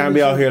because I need can't the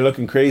be out truth. here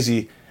looking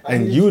crazy. I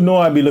And need you the know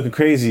I be looking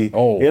crazy.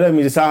 Oh. You let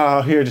me just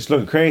out here just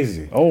looking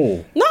crazy.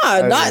 Oh,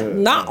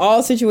 Not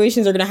all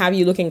situations are gonna have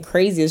you looking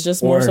crazy. It's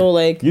just more Or, so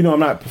like you know, I'm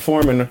not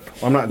performing.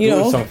 I'm not You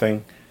doing know.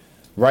 something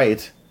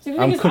right. See, the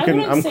thing I'm is, I cooking.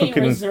 wouldn't I'm say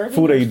cooking reserving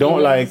food that your you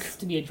don't feelings like.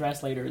 to be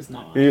addressed later is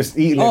not. You're just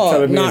eating it, Oh,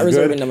 telling me not it's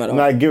reserving good, them at all.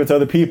 and I give it to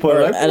other people.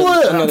 Or Like, at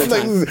what? another I'm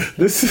like, time.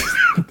 this is See,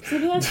 that's the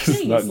this is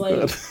thing. not It's like,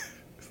 good.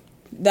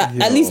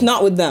 that. At least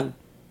not with them.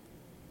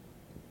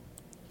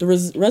 The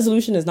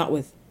resolution is not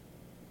with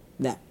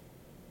them.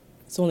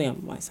 It's only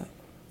on my side.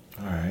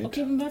 All right.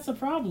 okay, then that's a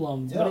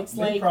problem. Yeah, but it's big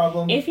like,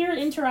 problem. if you're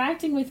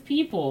interacting with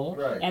people,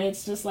 Right. and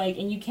it's just like,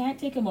 and you can't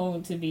take a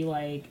moment to be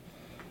like,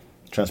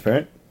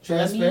 Transparent.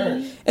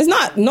 Transparent. It's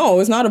not. No,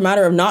 it's not a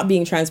matter of not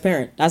being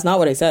transparent. That's not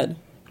what I said.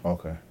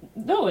 Okay.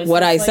 no, it's What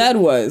just I like, said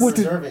was,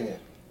 Reserving it.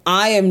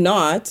 I am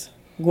not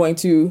going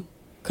to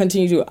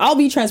continue to. I'll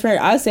be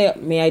transparent. I'll say,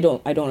 I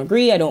don't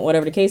agree. I don't,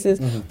 whatever the case is.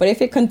 But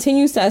if it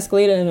continues to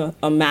escalate in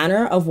a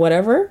manner of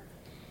whatever,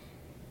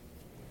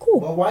 cool.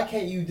 Well, why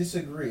can't you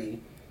disagree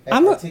and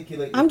I'm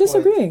articulate your I'm point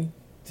disagreeing.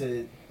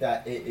 to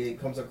that it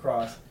comes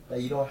across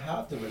that you don't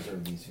have to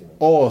reserve these feelings.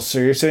 Oh, so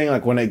you're saying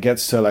like when it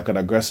gets to like an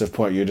aggressive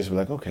point, you're just be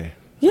like, okay.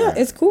 Yeah, Alright.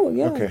 it's cool.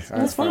 Yeah, Okay, that's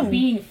That's not fine.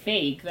 being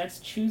fake. That's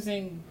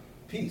choosing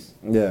Peace.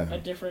 a Yeah.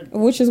 different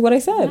Which is what I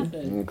said.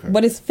 method. Okay.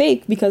 But it's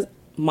fake because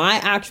my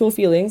actual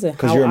feelings and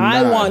 'Cause how you're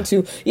I mad. want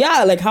to,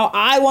 like how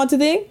I want to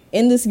think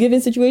in this given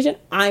situation,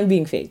 I'm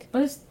being fake.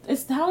 But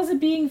it's how is it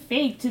being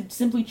fake to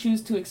simply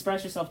choose to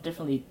express yourself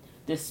differently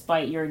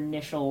despite your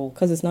initial?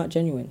 Because it's not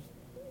genuine.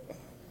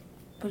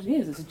 But it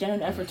is. It's a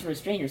genuine effort to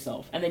restrain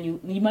yourself, and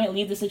then you might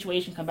leave the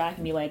situation, come back,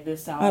 and be like,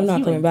 "This is how I'm not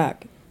feeling. coming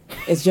back.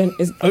 It's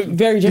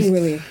very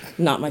genuinely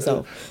not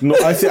myself. No,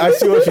 I see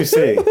what you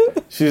say.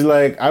 She's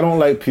like, I don't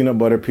like peanut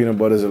butter. Peanut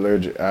butter's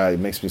allergic. It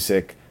makes me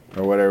sick,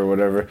 or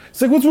whatever.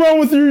 It's like, what's wrong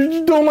with you?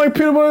 You don't like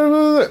peanut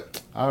butter?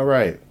 All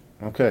right,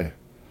 okay.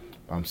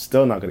 I'm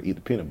still not gonna eat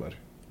the peanut butter.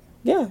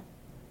 Yeah.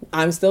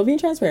 I'm still being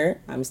transparent.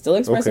 I'm still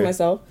expressing Okay,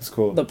 myself. it's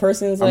cool. The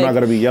person's I'm like, not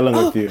gonna be yelling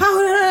with you.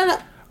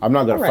 I'm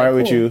not gonna All right, fight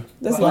with cool. you.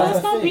 That's Well, not.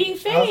 That's not being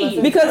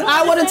fake. Because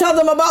I want to tell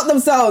them about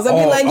themselves.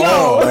 I'd be like,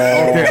 yo.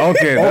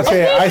 okay. That's,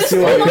 Okay, I see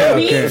what. It's not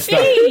being okay.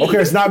 fake. Okay,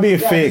 it's not being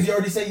Yeah, fake. because you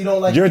already said you don't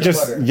like You're peanut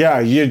just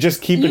butter. you're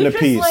just keeping You're the just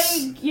peace.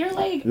 like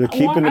You're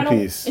keeping I the don't-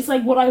 peace. It's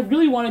like what I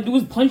really want to do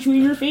is punch you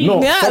in your face.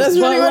 No. Yeah, that's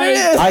really what it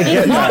is. I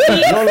get that.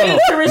 Being No, fake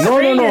to no,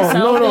 restrain no, yourself,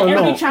 no, and no,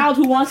 every no. child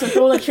who wants to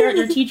throw the chair at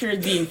their teacher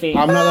is being fake.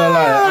 I'm not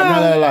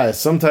gonna lie.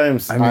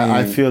 Sometimes I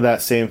mean- feel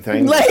that same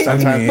thing. Like,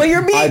 Sometimes but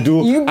you're being. I do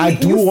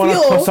want to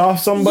feel- cuss off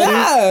somebody,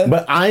 Yeah.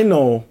 but I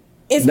know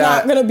It's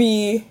that not gonna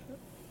be.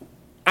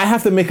 I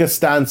have to make a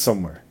stand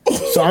somewhere.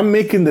 So I'm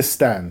making the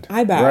stand.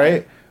 I bet.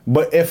 Right?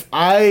 But if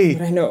I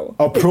know.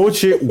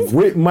 approach it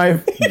with my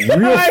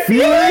real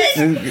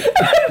feelings,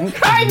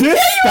 this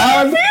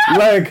stand,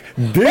 like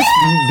this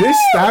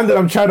stand that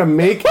I'm trying to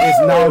make is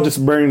now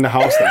just burning the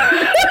house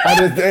down.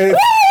 And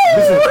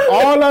listen,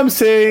 all I'm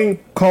saying,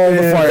 Call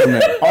the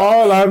fireman.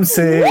 all I'm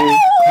saying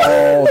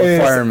Call the is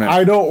fireman.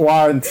 I don't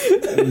want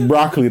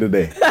broccoli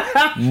today.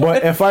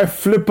 But if I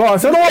flip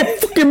out, I don't want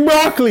fucking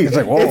broccoli. It's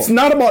like, whoa. It's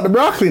not about the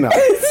broccoli now.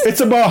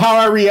 It's about how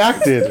I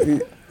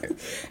reacted.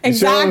 You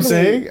see what I'm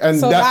saying? And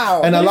So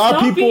now- and a But lot it's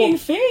of not people, being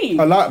fake.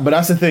 but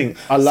that's the thing.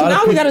 A lot of now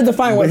we people, gotta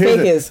define what but here's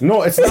fake the- is.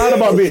 No, it's not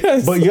about being.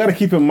 Because- But you got to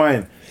keep in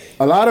mind,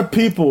 a lot of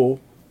people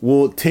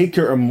will take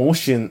your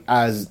emotion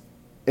as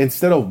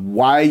instead of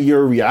why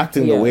you're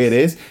reacting the way it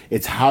is,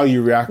 it's how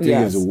you're reacting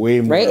is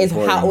way more right. It's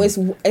important. how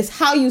it's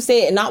how you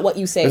say it, and not what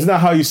you say. It's not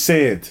how you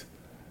say it.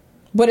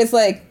 But it's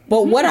like,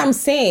 but what I'm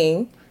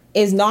saying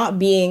is not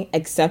being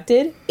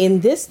accepted in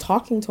this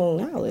talking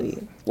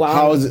tonality while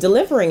How is I'm it-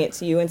 delivering it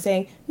to you and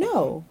saying,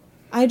 no,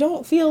 I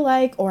don't feel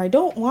like, or I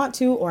don't want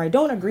to, or I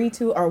don't agree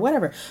to, or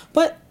whatever.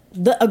 But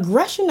the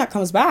aggression that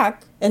comes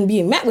back and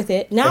being met with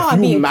it, now If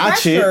I'm you being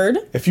match it- pressured.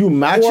 if you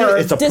match or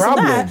it, it's a this and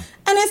problem. that.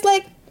 And it's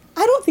like,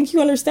 I don't think you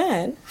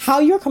understand how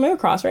you're coming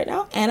across right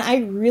now, and I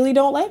really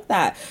don't like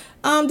that.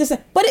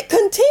 But it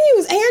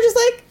continues, and you're just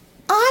like,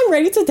 I'm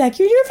ready to deck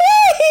you in your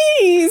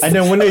face. And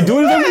then when they do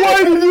it, it's like,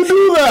 why did you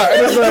do that?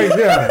 And it's like,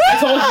 yeah,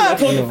 I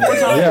told you 4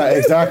 times. yeah,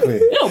 exactly.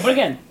 No, but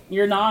again,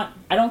 you're not.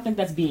 I don't think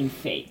that's being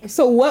fake.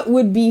 So what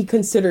would be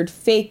considered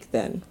fake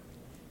then?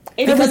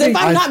 It's Because if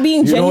I'm not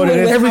being you know what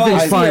genuine it is? with how I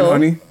Everything's fine, feel,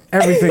 honey.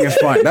 Everything is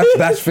fine.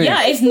 That's fake.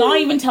 yeah, it's not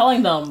even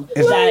telling them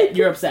that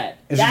you're upset.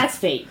 That's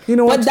fake. You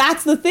know but what?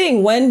 that's the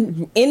thing.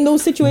 When in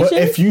those situations,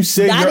 But if you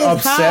say that you're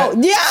is how-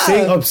 upset,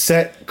 saying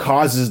upset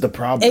causes the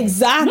problem.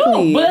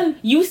 exactly. No, but then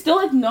you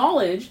still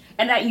acknowledge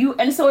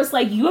and so it's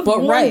like you have But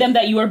warned right. them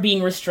that you are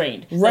being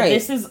restrained. That Right.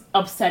 this is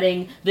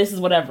upsetting. This is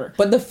whatever.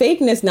 But the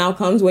fakeness now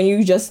comes when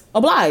you just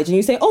oblige and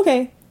you say,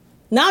 okay,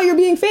 now you're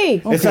being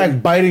fake. It's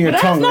like biting your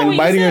But that's tongue, not and what you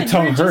biting your said.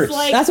 tongue You're just hurts.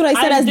 like, That's what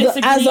I said I'm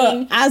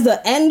disagreeing. as the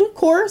end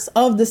course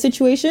of the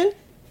situation.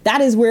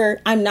 That is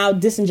where I'm now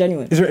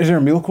disingenuous. Is there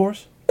a meal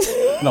course?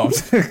 No.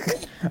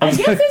 I guess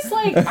it's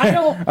like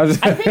I was-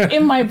 I think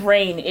in my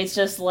brain it's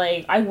just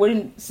like I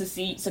wouldn't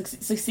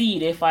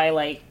succeed if I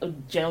like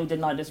generally did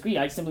not disagree.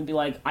 I'd simply be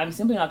like, I'm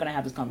simply not going to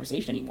have this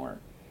conversation anymore.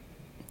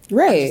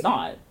 Right. It's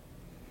not.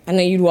 And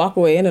then you'd walk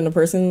away and then the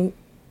person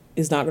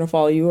is not going to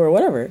follow you or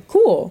whatever.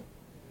 Cool.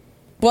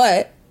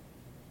 But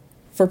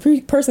for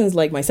persons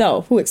like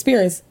myself who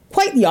experience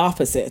quite the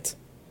opposite,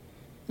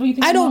 What do you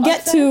think I don't I'm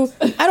get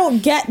upset? I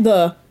don't get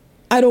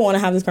I don't want to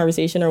have this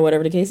conversation or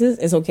whatever the case is.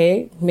 It's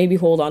okay. Maybe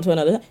hold on to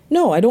another.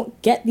 No, I don't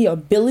get the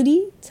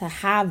ability to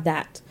have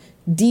that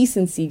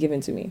decency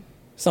given to me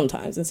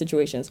sometimes in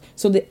situations.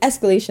 So the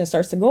escalation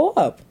starts to go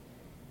up.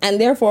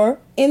 And therefore,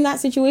 in that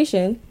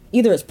situation,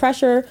 either it's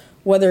pressure,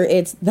 whether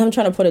it's them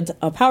trying to put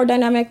a power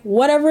dynamic,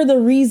 whatever the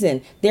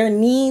reason, their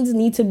needs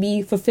need to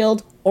be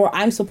fulfilled or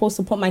I'm supposed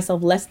to put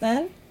myself less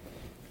than,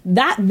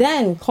 that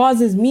then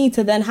causes me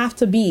to then have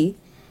to be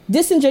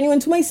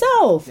disingenuous to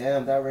myself.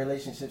 Damn, that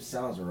relationship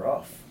sounds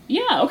rough.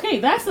 Yeah, okay,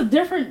 that's a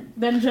different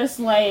than just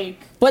like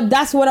But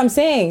that's what I'm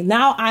saying.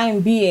 Now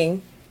I'm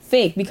being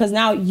fake because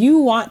now you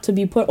want to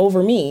be put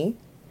over me,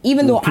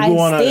 even though People I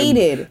wanna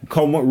stated.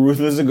 come with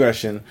ruthless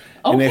aggression.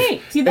 And okay.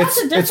 if- See, that's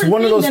a different it's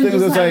one thing of those than things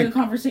just that's having like, a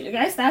conversation. I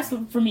guess that's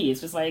what, for me.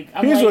 It's just like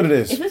I'm Here's like, what it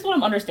is. If this is what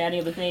I'm understanding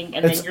of the thing,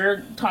 and It's- then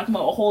you're talking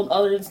about a whole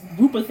other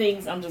group of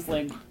things, I'm just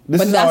like, this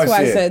But is how that's why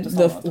I see it. said That's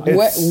the all I'm talking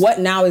what, about. what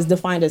now is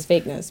defined as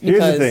fakeness Here's the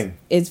because thing.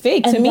 it's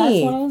fake to and that's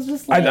me. what I was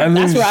just like. I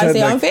That's where I said,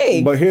 say like, I'm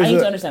fake. But I need to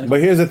here's understand but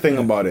it. here's the thing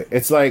about it.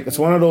 It's like it's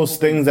one of those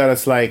things that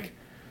it's like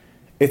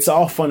it's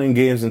all fun and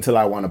games until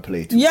I want to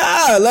play too.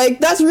 Yeah, like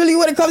that's really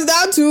what it comes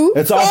down to.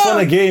 It's all fun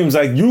and games.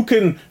 Like you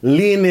can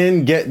lean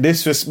in, get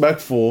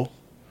disrespectful,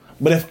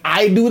 but if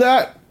I do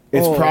that,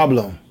 it's Oh.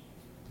 problem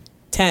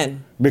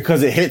 10.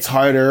 because it hits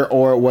harder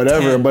or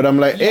whatever. 10. But I'm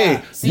like, Yeah.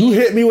 hey, See, you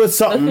hit me with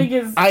something, thing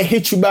is- I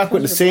hit you back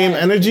with the You're same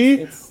blind.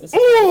 energy. It's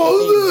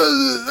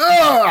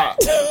Ah!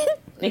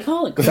 they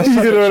call it you code know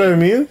what I switching.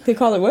 mean? They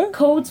call it what?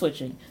 Code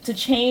switching to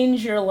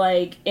change your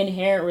like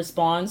inherent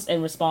response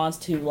in response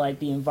to like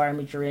the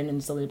environment you're in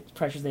and so the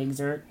pressures they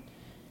exert.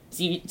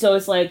 See, so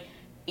it's like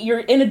you're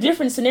in a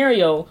different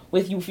scenario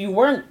with you. If you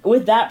weren't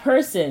with that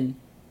person,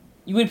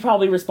 you would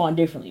probably respond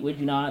differently, would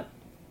you not?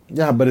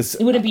 Yeah, but it's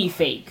It wouldn't be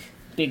fake,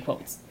 big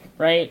quotes,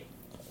 right?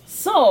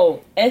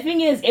 So, and the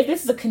thing is, if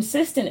this is a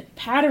consistent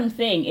pattern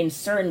thing in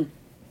certain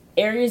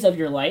areas of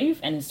your life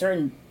and in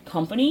certain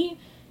company,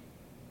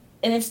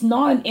 and it's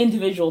not an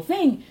individual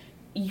thing,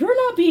 you're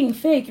not being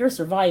fake, you're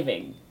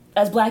surviving,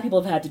 as black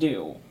people have had to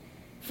do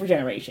for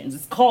generations.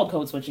 It's called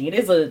code switching. It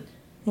is a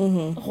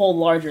whole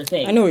larger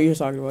thing. I know what you're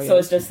talking about. So yeah.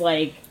 it's just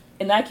like,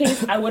 in that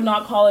case, I would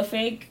not call it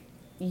fake.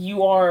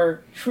 You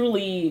are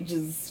truly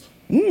just...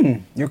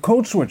 You're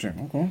code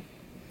switching. Okay.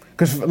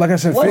 Because, like I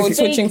said, What Code fake-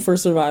 switching for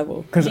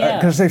survival. Because Yeah.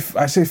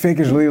 I say fake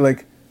is really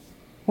like,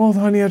 well,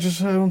 honey,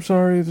 I'm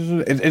sorry.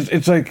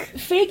 It's like,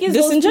 Fake is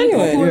those people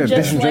Disingenuous. who are Yeah, just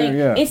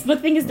disingenuous, like yeah. it's the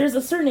thing is there's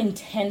a certain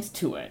intent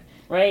to it,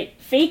 right?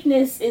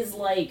 Fakeness is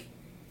like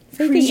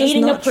Fake is just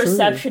creating a not true.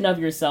 perception of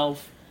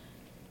yourself.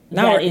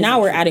 Now that we're, now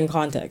isn't we're true. adding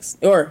context.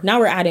 Or now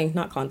we're adding,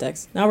 not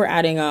context. Now we're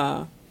adding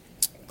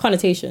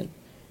connotation.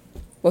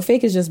 Well,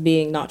 fake is just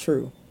being not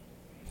true.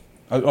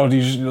 oh,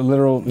 these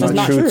literal. Just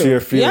not true true. to your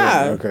feelings.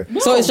 Yeah. Okay.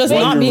 So it's just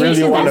fake- not you being really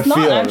true. wanna That's not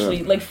feel, actually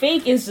yeah. like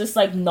fake is just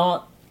like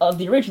not of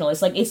the original.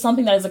 It's like it's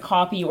something that is a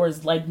copy or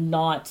is like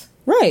not.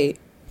 Right.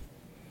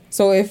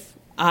 So if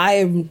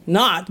I'm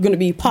not going to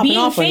be popping Being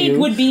off on fake you.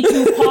 would be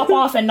to pop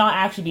off and not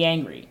actually be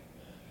angry.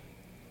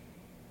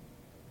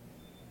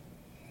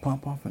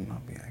 Pop off and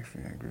not be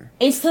actually angry.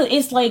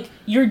 It's like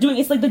you're doing.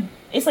 It's like The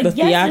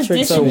yes, you're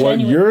theatrics So of what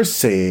disingenuous. you're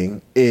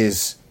saying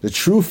is the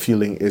true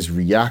feeling is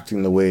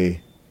reacting the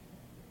way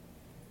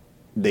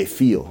they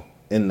feel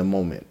in the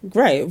moment.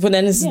 Right, but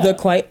then it's Yeah. the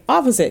quite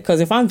opposite.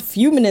 Because if I'm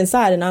fuming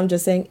inside and I'm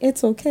just saying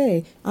it's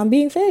okay, I'm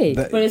being fake.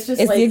 That- But it's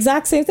just It's like the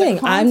exact same thing.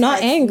 I'm not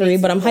context angry,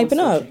 makes but I'm the code hyping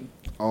up. switching,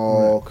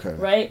 Oh, okay.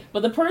 right?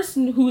 But the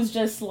person who's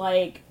just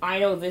like, I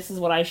know this is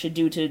what I should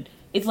do to.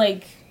 It's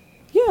like,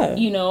 Yeah.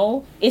 you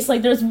know, it's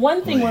like there's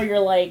one thing where you're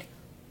like,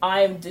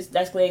 I'm just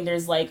escalating.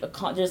 There's like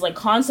there's like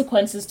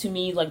consequences to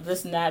me, like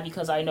this and that,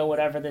 because I know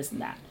whatever this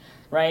and that,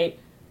 right?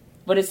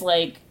 But it's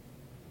like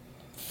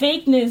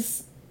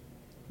fakeness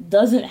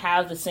doesn't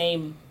have the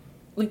same.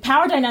 Like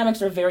power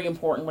dynamics are very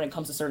important when it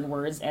comes to certain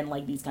words and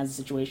like these kinds of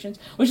situations,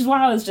 which is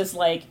why I was just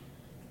like,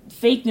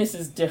 fakeness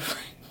is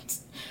different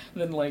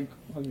than like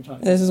what you're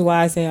talking. This is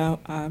why I say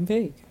I'm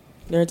fake.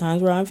 There are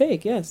times where I'm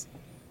fake, yes.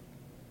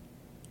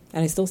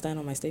 And I still stand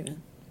on my statement.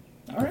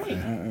 All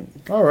right.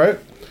 All right.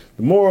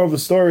 The moral of the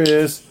story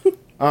is, Fake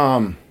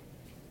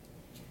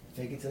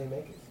it till you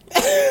make it.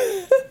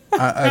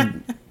 I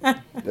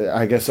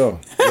guess so.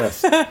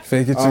 Yes.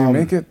 Fake it till you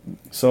make it.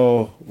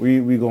 So we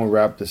gonna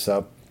wrap this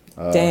up.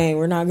 Dang,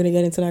 we're not going to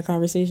get into that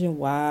conversation?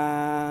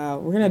 Wow.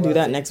 We're going to do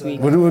that next week.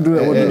 We'll do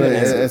that. We'll do that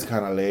next week. It's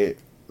kind of late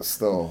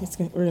still.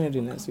 We're going to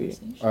do next week.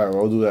 All right,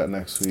 we'll do that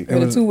next week. For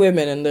the two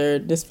women and their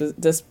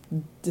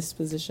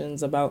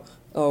dispositions about,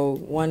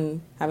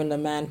 one having the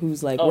man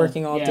who's like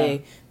working all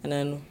day, and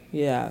then,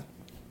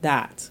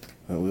 that.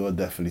 We will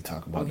definitely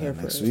talk about I'm here that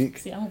for next it. week.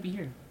 See, I won't be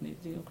here.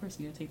 Of course,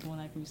 you gotta take the one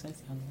I can be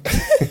sexy on.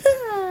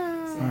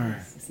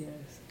 Yes.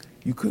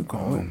 You could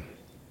call it.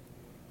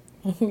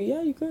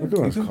 Yeah, you We're could.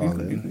 doing a call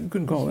in. You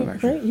could call it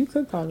actually. Right? You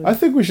could call it. I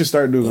think we should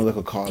start doing a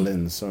little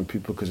call-ins so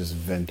people could just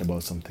vent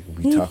about something.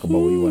 We talk about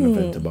what we want to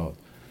vent about.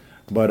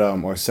 But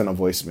or send a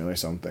voicemail or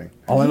something.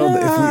 All I know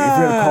that if we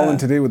had a call in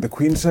today with the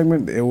Queen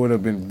segment, it would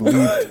have been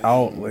bleeped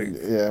out like.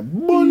 Yeah,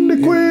 Bun the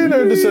Queen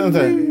or the same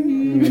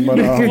thing. But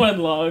one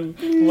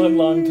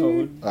long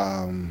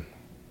tone.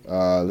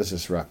 let's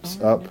just wrap this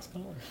up.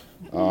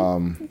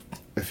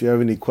 If you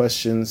have any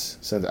questions,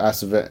 send to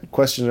AskEvent,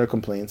 questions or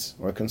complaints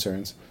or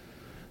concerns,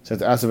 send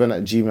to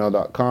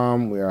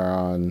AskEvent@gmail.com. We are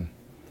on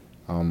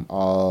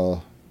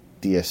all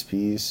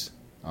DSPs.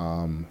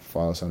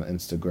 Follow us on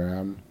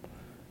Instagram.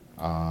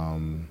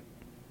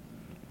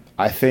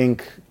 I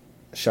think,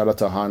 shout out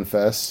to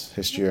Hanfest,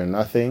 History or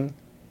Nothing.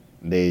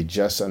 They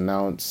just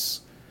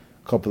announced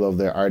a couple of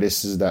their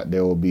artists that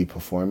they will be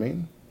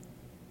performing.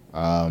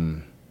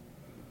 We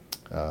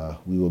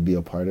will be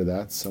a part of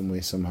that some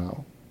way,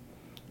 somehow.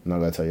 I'm not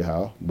going to tell you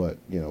how, but,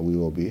 we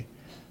will be.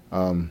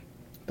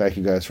 Thank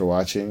you guys for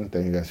watching.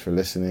 Thank you guys for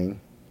listening.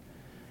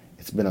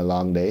 It's been a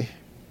long day.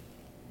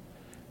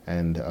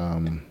 And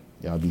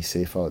y'all be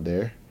safe out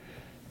there.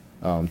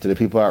 To the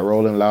people at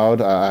Rolling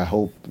Loud, I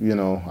hope you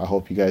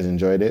guys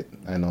enjoyed it.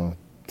 I know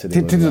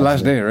today was Today's the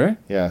last day, right?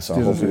 Yeah, so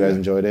I hope you guys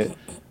enjoyed it.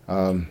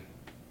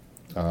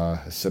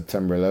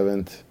 September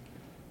 11th.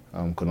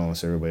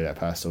 Condolences to everybody that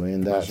passed away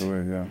in that. Passed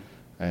away, yeah.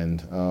 And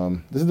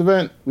this is the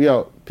event. We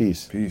out.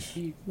 Peace. Peace.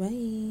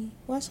 Bye.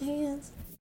 Wash your hands.